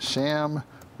is Sam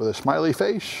with a smiley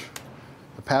face.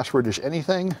 The password is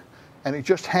anything, and it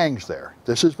just hangs there.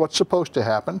 This is what's supposed to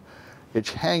happen.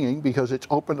 It's hanging because it's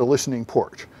open to listening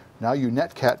port. Now you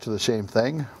netcat to the same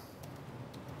thing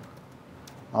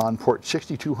on port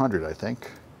 6200, I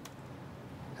think.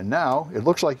 And now it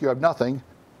looks like you have nothing,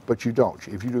 but you don't.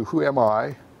 If you do who am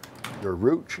I, your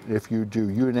root. If you do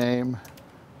uname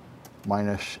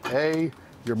 -A,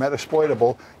 you're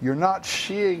Metasploitable. You're not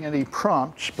seeing any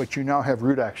prompts, but you now have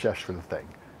root access for the thing.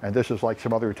 And this is like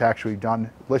some other attacks we've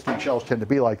done. Listening shells tend to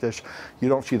be like this. You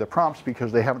don't see the prompts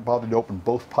because they haven't bothered to open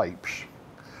both pipes.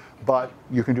 But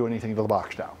you can do anything to the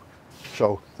box now.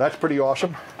 So that's pretty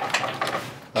awesome.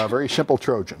 A very simple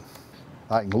Trojan.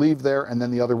 I can leave there, and then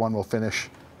the other one will finish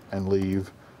and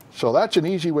leave. So that's an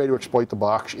easy way to exploit the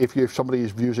box if somebody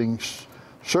is using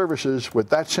services with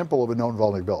that simple of a known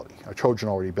vulnerability, a Trojan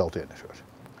already built into it.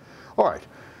 All right,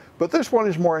 but this one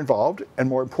is more involved and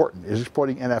more important, is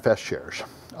exploiting NFS shares.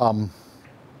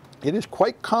 It is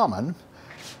quite common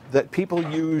that people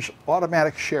use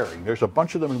automatic sharing. There's a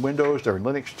bunch of them in Windows, they're in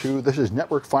Linux too. This is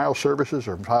network file services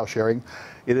or file sharing.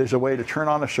 It is a way to turn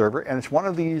on a server, and it's one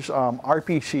of these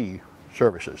RPC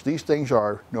services. These things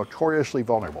are notoriously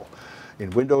vulnerable in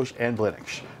Windows and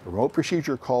Linux. Remote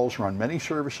procedure calls run many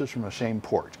services from the same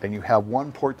port, and you have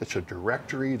one port that's a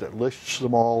directory that lists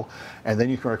them all, and then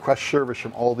you can request service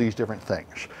from all these different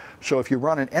things. So if you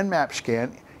run an Nmap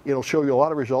scan, it'll show you a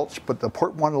lot of results, but the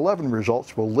port 111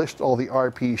 results will list all the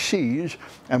RPCs,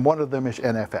 and one of them is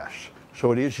NFS.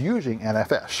 So it is using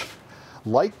NFS.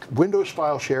 Like Windows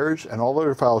file shares and all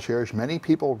other file shares, many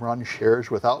people run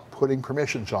shares without putting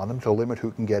permissions on them to limit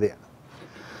who can get in.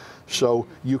 So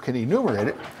you can enumerate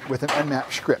it with an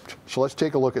Nmap script. So let's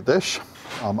take a look at this.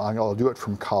 I'll do it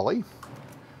from Kali.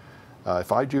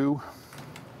 If I do,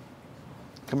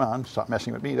 come on, stop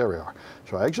messing with me, there we are.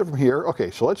 So I exit from here.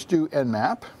 Okay, so let's do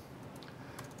Nmap,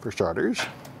 for starters,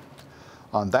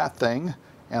 on that thing,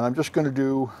 and I'm just going to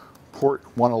do port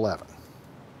 111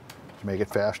 to make it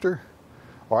faster.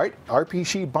 All right,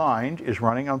 RPC bind is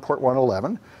running on port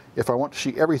 111. If I want to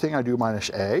see everything, I do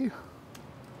 -A.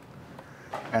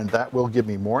 And that will give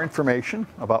me more information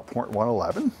about port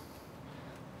 111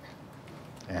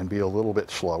 and be a little bit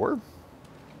slower.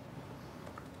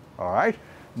 All right,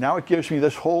 Now it gives me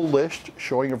this whole list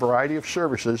showing a variety of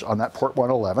services on that port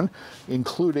 111,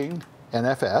 including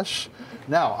NFS.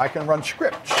 Now I can run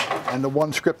scripts, and the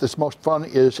one script that's most fun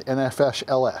is NFS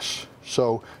LS.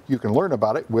 So you can learn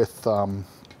about it with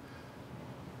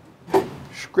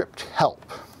script help.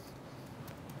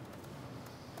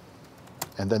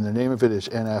 And then the name of it is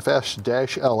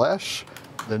NFS-LS.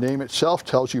 The name itself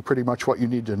tells you pretty much what you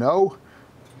need to know.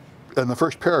 And the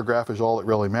first paragraph is all that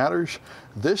really matters.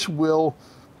 This will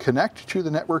connect to the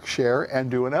network share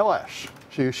and do an LS.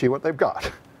 So you see what they've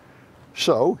got.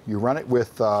 So you run it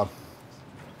with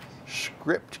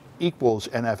script equals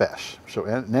NFS. So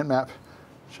nmap,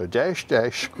 so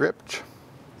 -- script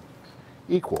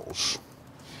equals,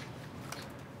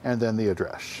 and then the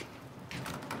address.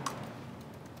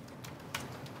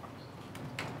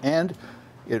 And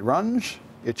it runs,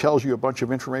 it tells you a bunch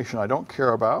of information I don't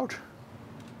care about,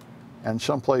 and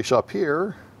someplace up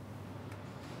here,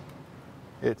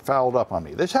 it fouled up on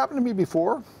me. This happened to me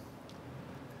before,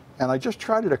 and I just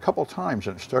tried it a couple times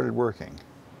and it started working.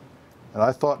 And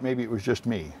I thought maybe it was just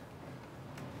me.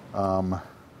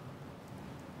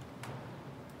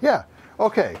 Yeah,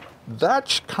 okay,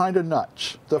 that's kind of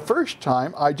nuts. The first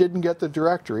time I didn't get the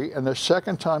directory, and the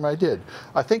second time I did.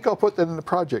 I think I'll put that in the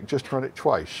project, just run it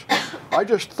twice. I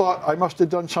just thought I must have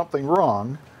done something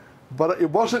wrong, but it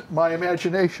wasn't my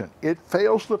imagination. It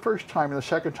fails the first time, and the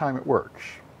second time it works.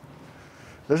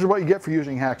 This is what you get for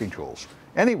using hacking tools.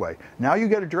 Anyway, now you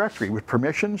get a directory with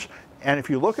permissions, and if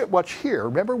you look at what's here,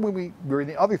 remember when we were in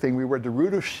the other thing, we were at the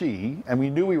root of C, and we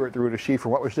knew we were at the root of C for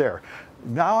what was there.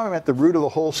 Now I'm at the root of the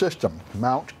whole system.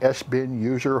 Mount, sbin,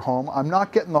 user, home. I'm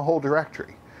not getting the whole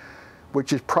directory,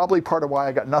 which is probably part of why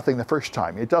I got nothing the first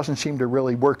time. It doesn't seem to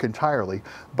really work entirely,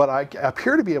 but I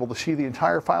appear to be able to see the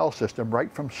entire file system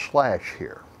right from /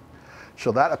 here.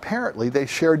 So that apparently they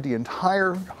shared the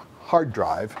entire hard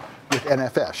drive with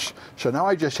NFS. So now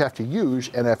I just have to use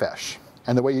NFS.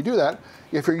 And the way you do that,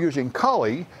 if you're using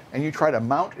Kali and you try to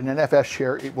mount an NFS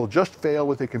share, it will just fail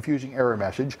with a confusing error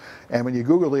message. And when you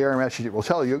Google the error message, it will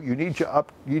tell you you need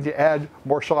to add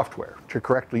more software to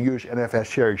correctly use NFS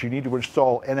shares. You need to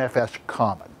install NFS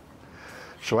Common.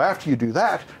 So after you do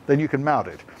that, then you can mount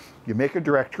it. You make a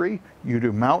directory, you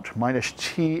do mount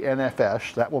 -t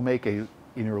NFS. That will make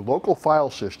in your local file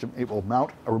system, it will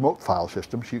mount a remote file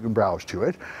system so you can browse to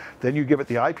it. Then you give it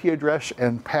the IP address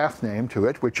and path name to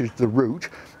it, which is the root.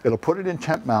 It'll put it in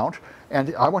temp mount,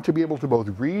 and I want to be able to both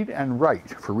read and write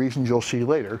for reasons you'll see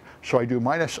later. So I do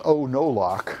 -o no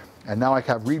lock, and now I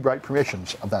have read-write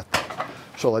permissions of that thing.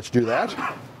 So let's do that.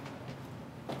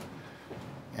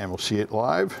 And we'll see it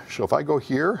live. So if I go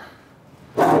here,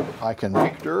 I can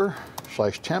make dir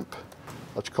 /temp,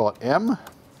 let's call it M,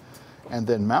 and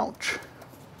then mount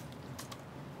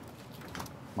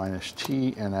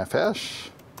 -t NFS,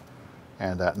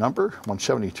 and that number,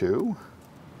 172.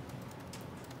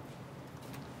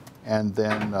 And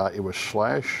then it was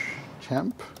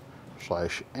 /temp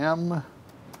 /m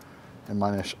and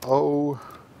 -o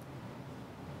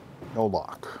no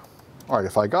lock. All right,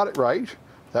 if I got it right,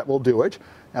 that will do it.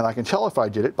 And I can tell if I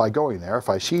did it by going there. If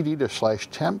I cd to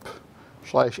 /temp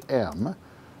 /m,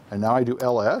 and now I do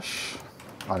ls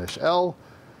 -l,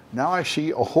 now I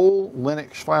see a whole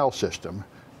Linux file system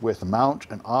with mount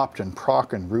and opt and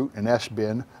proc and root and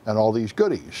sbin and all these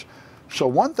goodies. So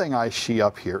one thing I see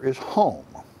up here is home.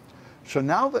 So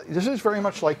now this is very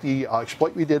much like the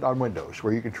exploit we did on Windows,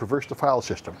 where you can traverse the file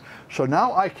system. So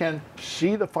now I can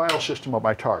see the file system of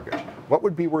my target. What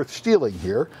would be worth stealing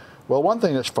here? Well, one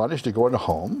thing that's fun is to go into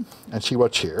home and see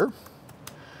what's here.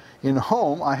 In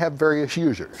home, I have various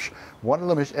users. One of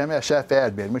them is MSF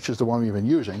admin, which is the one we've been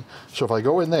using. So if I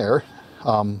go in there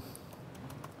and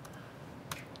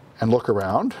look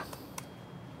around,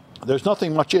 there's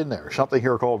nothing much in there. Something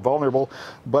here called vulnerable.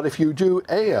 But if you do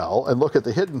AL and look at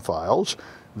the hidden files,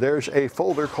 there's a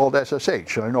folder called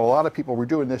SSH. And I know a lot of people were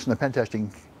doing this in the pen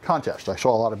testing contest. I saw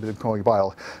a lot of them going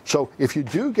viral. So if you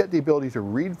do get the ability to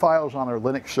read files on our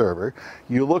Linux server,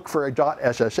 you look for a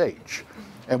 .ssh.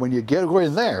 And when you go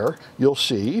in there, you'll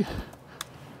see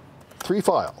 3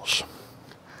 files.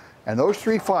 And those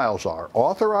 3 files are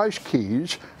authorized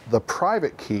keys, the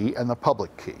private key, and the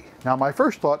public key. Now my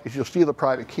first thought is you'll steal the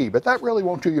private key, but that really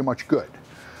won't do you much good.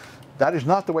 That is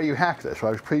not the way you hack this.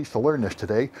 I was pleased to learn this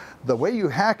today. The way you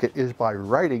hack it is by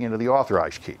writing into the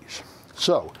authorized keys.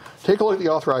 So take a look at the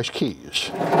authorized keys.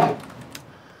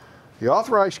 The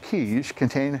authorized keys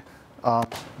contain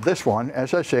this one,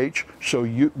 SSH, so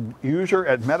user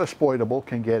at Metasploitable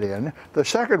can get in. The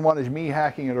second one is me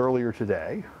hacking it earlier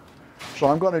today. So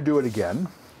I'm going to do it again.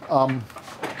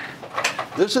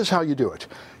 This is how you do it.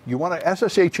 you want to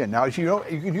SSH in. Now, as you know,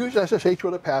 you can use SSH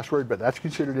with a password, but that's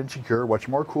considered insecure. What's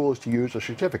more cool is to use a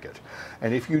certificate.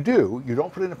 And if you do, you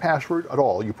don't put in a password at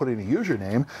all. You put in a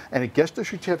username, and it gets the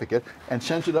certificate and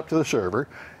sends it up to the server,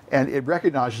 and it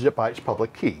recognizes it by its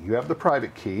public key. You have the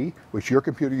private key, which your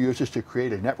computer uses to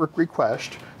create a network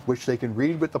request, which they can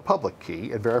read with the public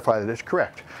key and verify that it's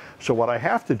correct. So what I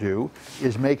have to do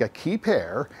is make a key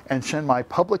pair and send my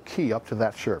public key up to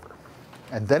that server.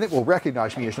 And then it will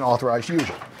recognize me as an authorized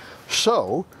user.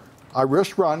 So I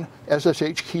just run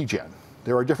SSH keygen.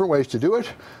 There are different ways to do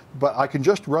it, but I can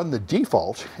just run the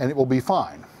default and it will be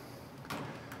fine.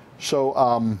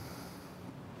 So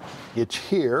it's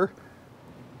here.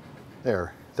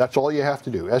 There, that's all you have to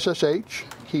do. SSH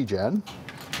keygen.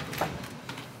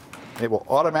 It will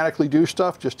automatically do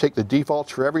stuff. Just take the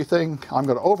defaults for everything. I'm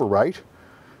going to overwrite.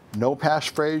 No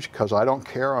passphrase, because I don't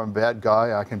care. I'm a bad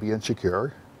guy. I can be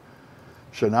insecure.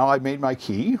 So now I've made my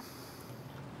key,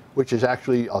 which is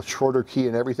actually a shorter key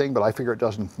and everything, but I figure it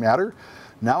doesn't matter.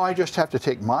 Now I just have to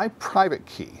take my private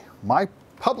key. My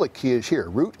public key is here,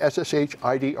 root ssh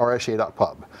id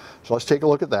rsa.pub. So let's take a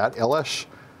look at that. ls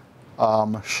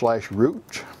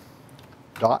 /root.ssh.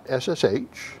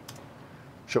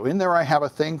 So in there I have a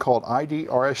thing called id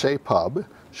rsa pub.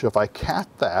 So if I cat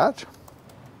that,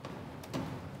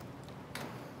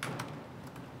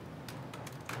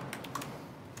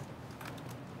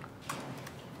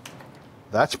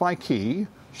 that's my key.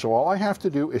 So all I have to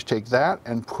do is take that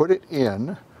and put it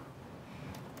in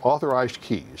authorized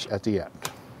keys at the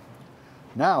end.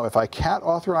 Now if I cat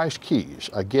authorized keys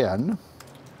again,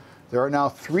 there are now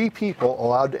 3 people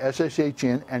allowed to SSH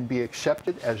in and be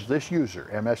accepted as this user,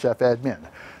 MSF admin.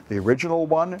 The original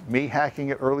one, me hacking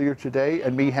it earlier today,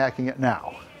 and me hacking it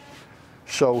now.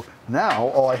 So now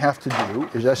all I have to do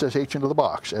is SSH into the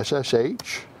box.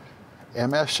 SSH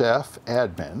MSF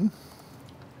admin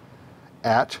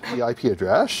at the IP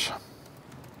address,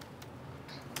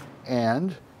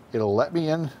 and it'll let me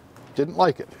in. Didn't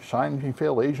like it. Signed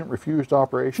failed agent, refused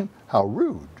operation. How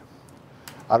rude.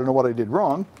 I don't know what I did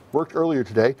wrong. Worked earlier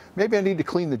today. Maybe I need to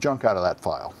clean the junk out of that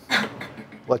file.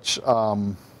 Let's,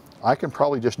 I can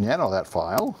probably just nano that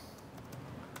file.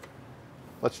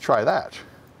 Let's try that.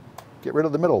 Get rid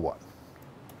of the middle one.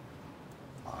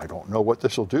 I don't know what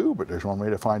this will do, but there's one way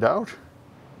to find out.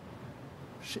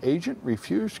 Agent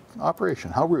refused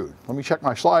operation. How rude. Let me check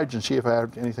my slides and see if I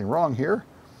have anything wrong here.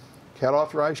 Cat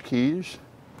authorized keys.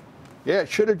 Yeah, it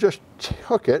should have just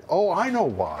took it. Oh, I know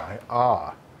why.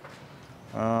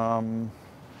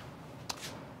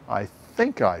 I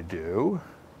think I do.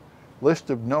 List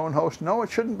of known hosts. No,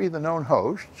 it shouldn't be the known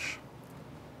hosts.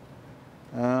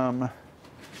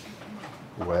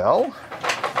 Well,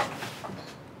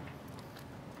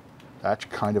 that's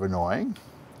kind of annoying.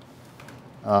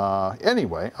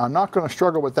 Anyway, I'm not going to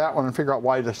struggle with that one and figure out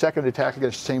why the second attack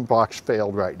against the same box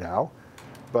failed right now.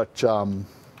 But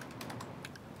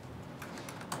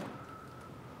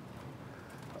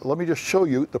let me just show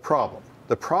you the problem.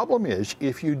 The problem is,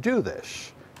 if you do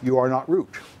this, you are not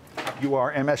root. You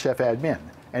are MSF admin.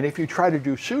 And if you try to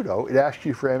do sudo, it asks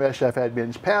you for MSF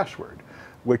admin's password,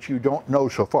 which you don't know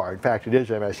so far. In fact, it is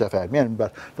MSF admin,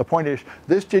 but the point is,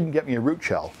 this didn't get me a root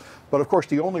shell. But of course,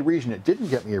 the only reason it didn't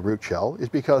get me a root shell is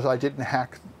because I didn't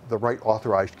hack the right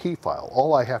authorized key file.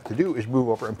 All I have to do is move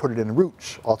over and put it in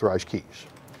root's authorized keys.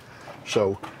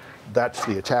 So that's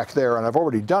the attack there, and I've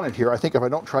already done it here. I think if I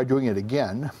don't try doing it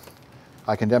again,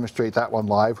 I can demonstrate that one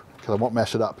live because I won't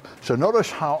mess it up. So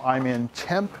notice how I'm in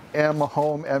temp m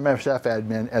home MSF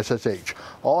admin SSH.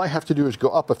 All I have to do is go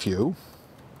up a few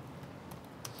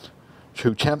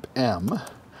to temp m,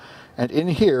 and in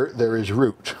here there is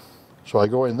root. So I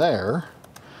go in there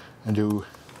and do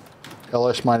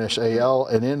ls-al,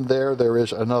 and in there there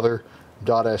is another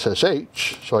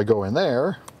 .ssh. So I go in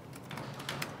there,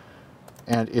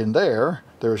 and in there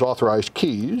there's authorized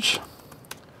keys.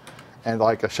 And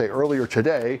like I say earlier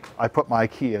today, I put my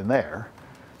key in there.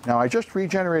 Now I just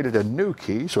regenerated a new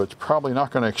key, so it's probably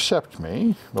not going to accept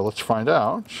me, but let's find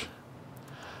out.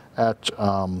 At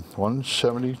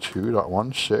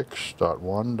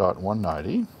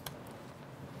 172.16.1.190.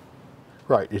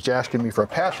 Right, it's asking me for a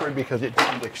password because it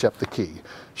didn't accept the key.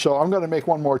 So I'm going to make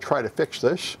one more try to fix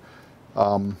this.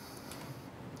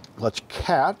 Let's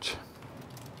cat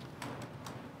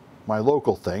my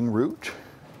local thing, root.ssh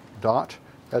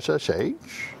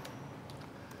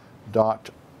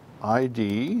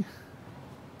 .id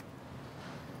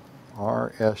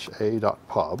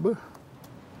rsa.pub.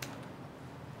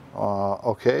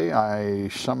 Okay, I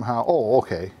somehow, oh,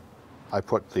 okay. I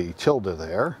put the tilde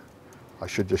there. I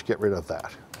should just get rid of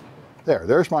that.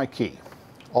 There's my key.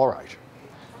 All right.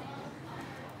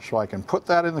 So I can put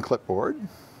that in the clipboard.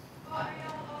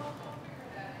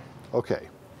 Okay,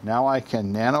 now I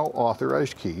can nano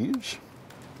authorize keys.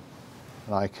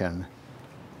 And I can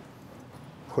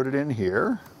put it in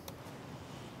here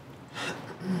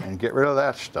and get rid of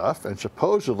that stuff. And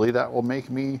supposedly that will make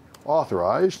me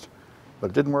authorized, but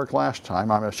it didn't work last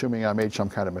time. I'm assuming I made some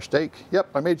kind of mistake. Yep,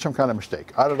 I made some kind of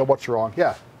mistake. I don't know what's wrong.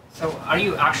 Yeah. So are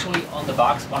you actually on the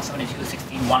box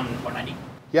 172.16.1.190?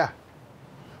 Yeah.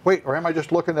 Wait, or am I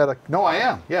just looking at a... No, I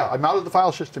am. Yeah, I'm out of the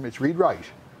file system. It's read-write.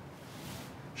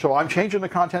 So I'm changing the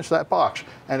contents of that box.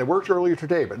 And it worked earlier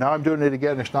today, but now I'm doing it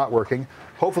again. It's not working.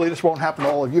 Hopefully this won't happen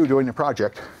to all of you doing the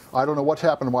project. I don't know what's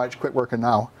happened, why it's quit working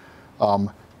now.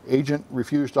 Agent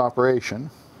refused operation.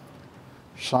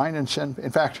 Sign and send.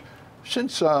 In fact,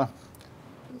 since...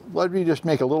 let me just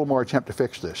make a little more attempt to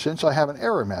fix this. Since I have an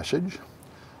error message,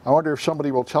 I wonder if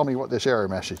somebody will tell me what this error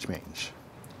message means.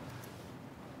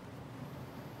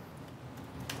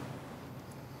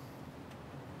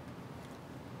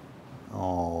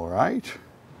 All right.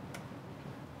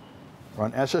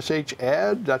 Run SSH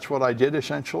add, that's what I did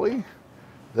essentially.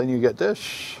 Then you get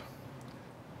this.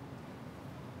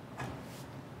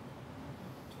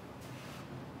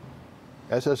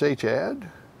 SSH add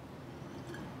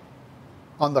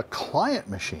on the client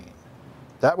machine.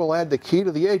 That will add the key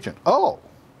to the agent. Oh,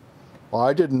 well,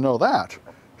 I didn't know that.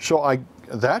 So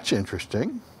that's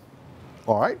interesting.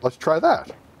 All right, let's try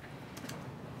that.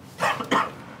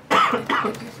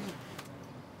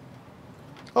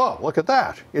 Oh, look at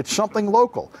that. It's something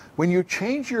local. When you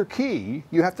change your key,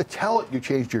 you have to tell it you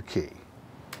changed your key.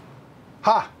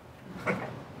 Ha!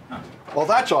 Well,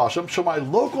 that's awesome. So my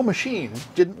local machine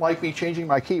didn't like me changing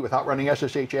my key without running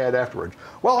SSH add afterwards.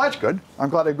 Well, that's good. I'm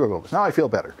glad I Googled this. Now I feel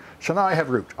better. So now I have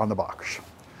root on the box.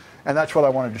 And that's what I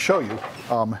wanted to show you.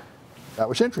 That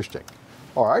was interesting.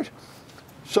 All right.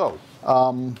 So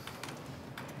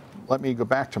let me go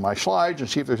back to my slides and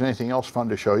see if there's anything else fun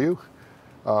to show you.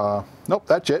 Nope,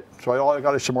 that's it. So all I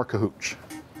got is some more cahoots.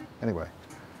 Anyway.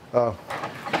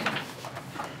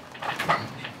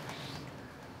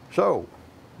 So,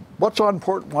 what's on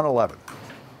port 111?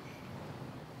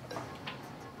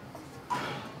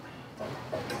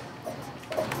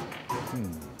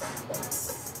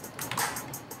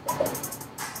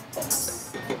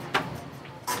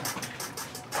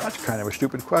 That's kind of a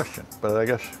stupid question, but I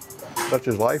guess such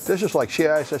is life. This is like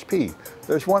CISSP.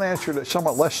 There's one answer that's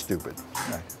somewhat less stupid.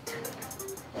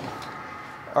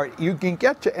 All right, you can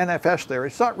get to NFS there.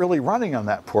 It's not really running on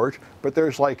that port, but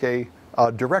there's like a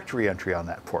directory entry on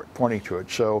that port pointing to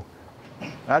it. So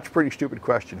that's a pretty stupid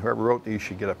question. Whoever wrote these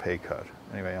should get a pay cut.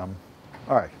 Anyway, all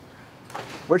right.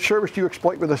 Which service do you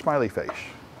exploit with a smiley face?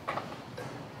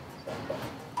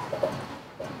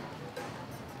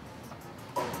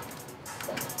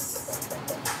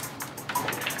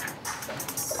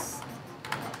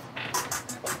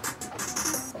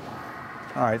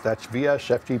 All right, that's VS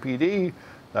FTPD.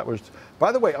 That was,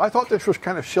 by the way, I thought this was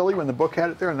kind of silly when the book had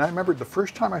it there, and I remembered the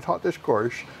first time I taught this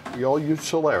course, we all used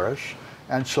Solaris,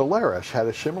 and Solaris had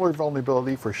a similar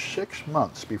vulnerability for 6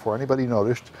 months before anybody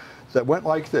noticed that went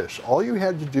like this. All you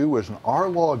had to do was an R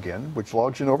login, which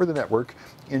logs in over the network,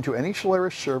 into any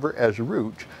Solaris server as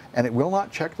root, and it will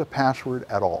not check the password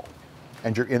at all,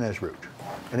 and you're in as root.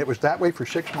 And it was that way for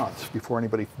 6 months before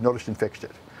anybody noticed and fixed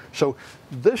it. So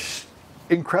this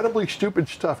incredibly stupid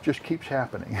stuff just keeps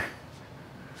happening.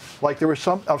 Like there was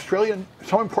some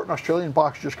important Australian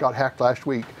box just got hacked last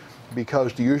week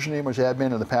because the username was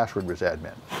admin and the password was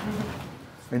admin.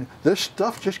 I mean, this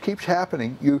stuff just keeps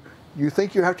happening. You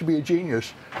think you have to be a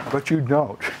genius, but you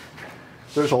don't.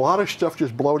 There's a lot of stuff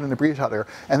just blowing in the breeze out there.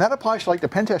 And that applies to like the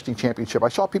pen testing championship. I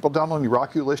saw people downloading the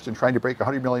RockU list and trying to break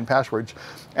 100 million passwords,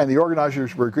 and the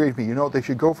organizers were agreeing with me, you know, they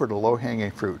should go for the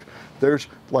low-hanging fruit. There's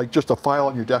like just a file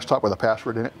on your desktop with a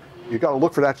password in it. You got to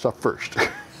look for that stuff first.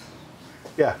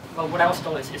 Yeah. Well, what I was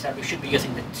told is that we should be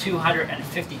using the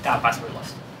 250,000 password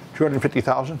list.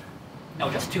 250,000? No,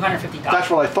 just 250,000. That's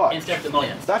what I thought. Instead of the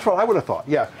millions. That's what I would have thought,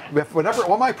 yeah. Whenever,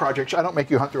 all my projects, I don't make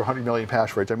you hunt through 100 million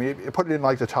passwords. I mean, put it in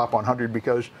like the top 100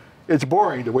 because it's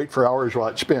boring to wait for hours while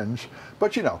it spins.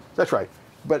 But you know, that's right.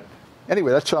 But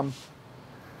anyway, that's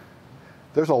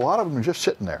there's a lot of them just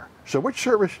sitting there. So which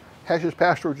service has its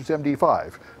passwords as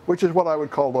MD5, which is what I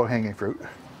would call low-hanging fruit?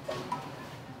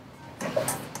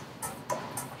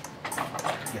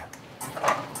 Yeah.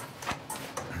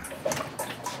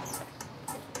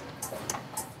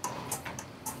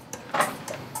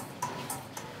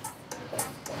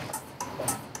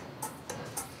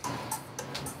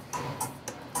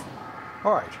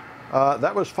 All right,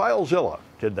 that was FileZilla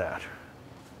did that.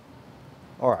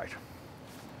 All right,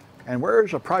 and where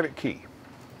is a private key?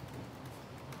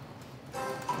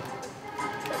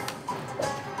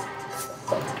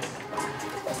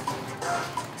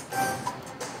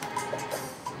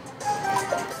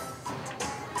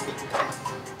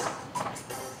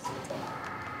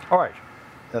 All right,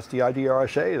 that's the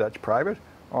IDRSA, that's private.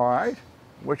 All right,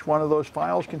 which one of those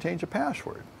files contains a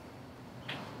password?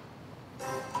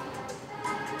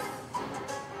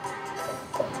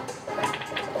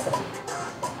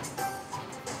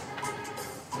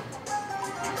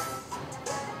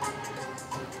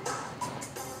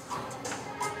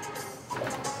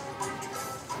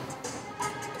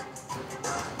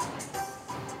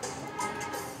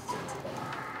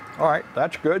 All right,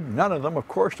 that's good. None of them, of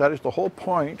course, that is the whole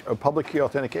point of public key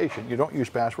authentication. You don't use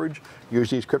passwords,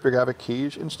 use these cryptographic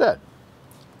keys instead.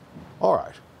 All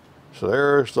right, so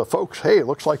there's the folks. Hey, it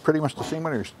looks like pretty much the same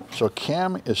winners. So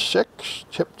Cam is 6,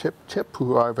 Tip,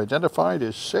 who I've identified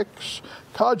is 6.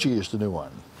 Kaji is the new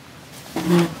one.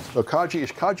 So Kaji,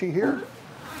 is Kaji here?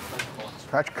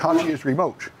 Kaji is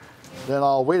remote. Then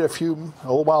I'll wait a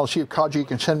little while to see if Kaji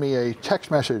can send me a text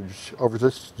message over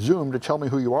this Zoom to tell me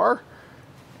who you are.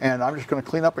 And I'm just going to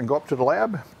clean up and go up to the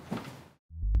lab.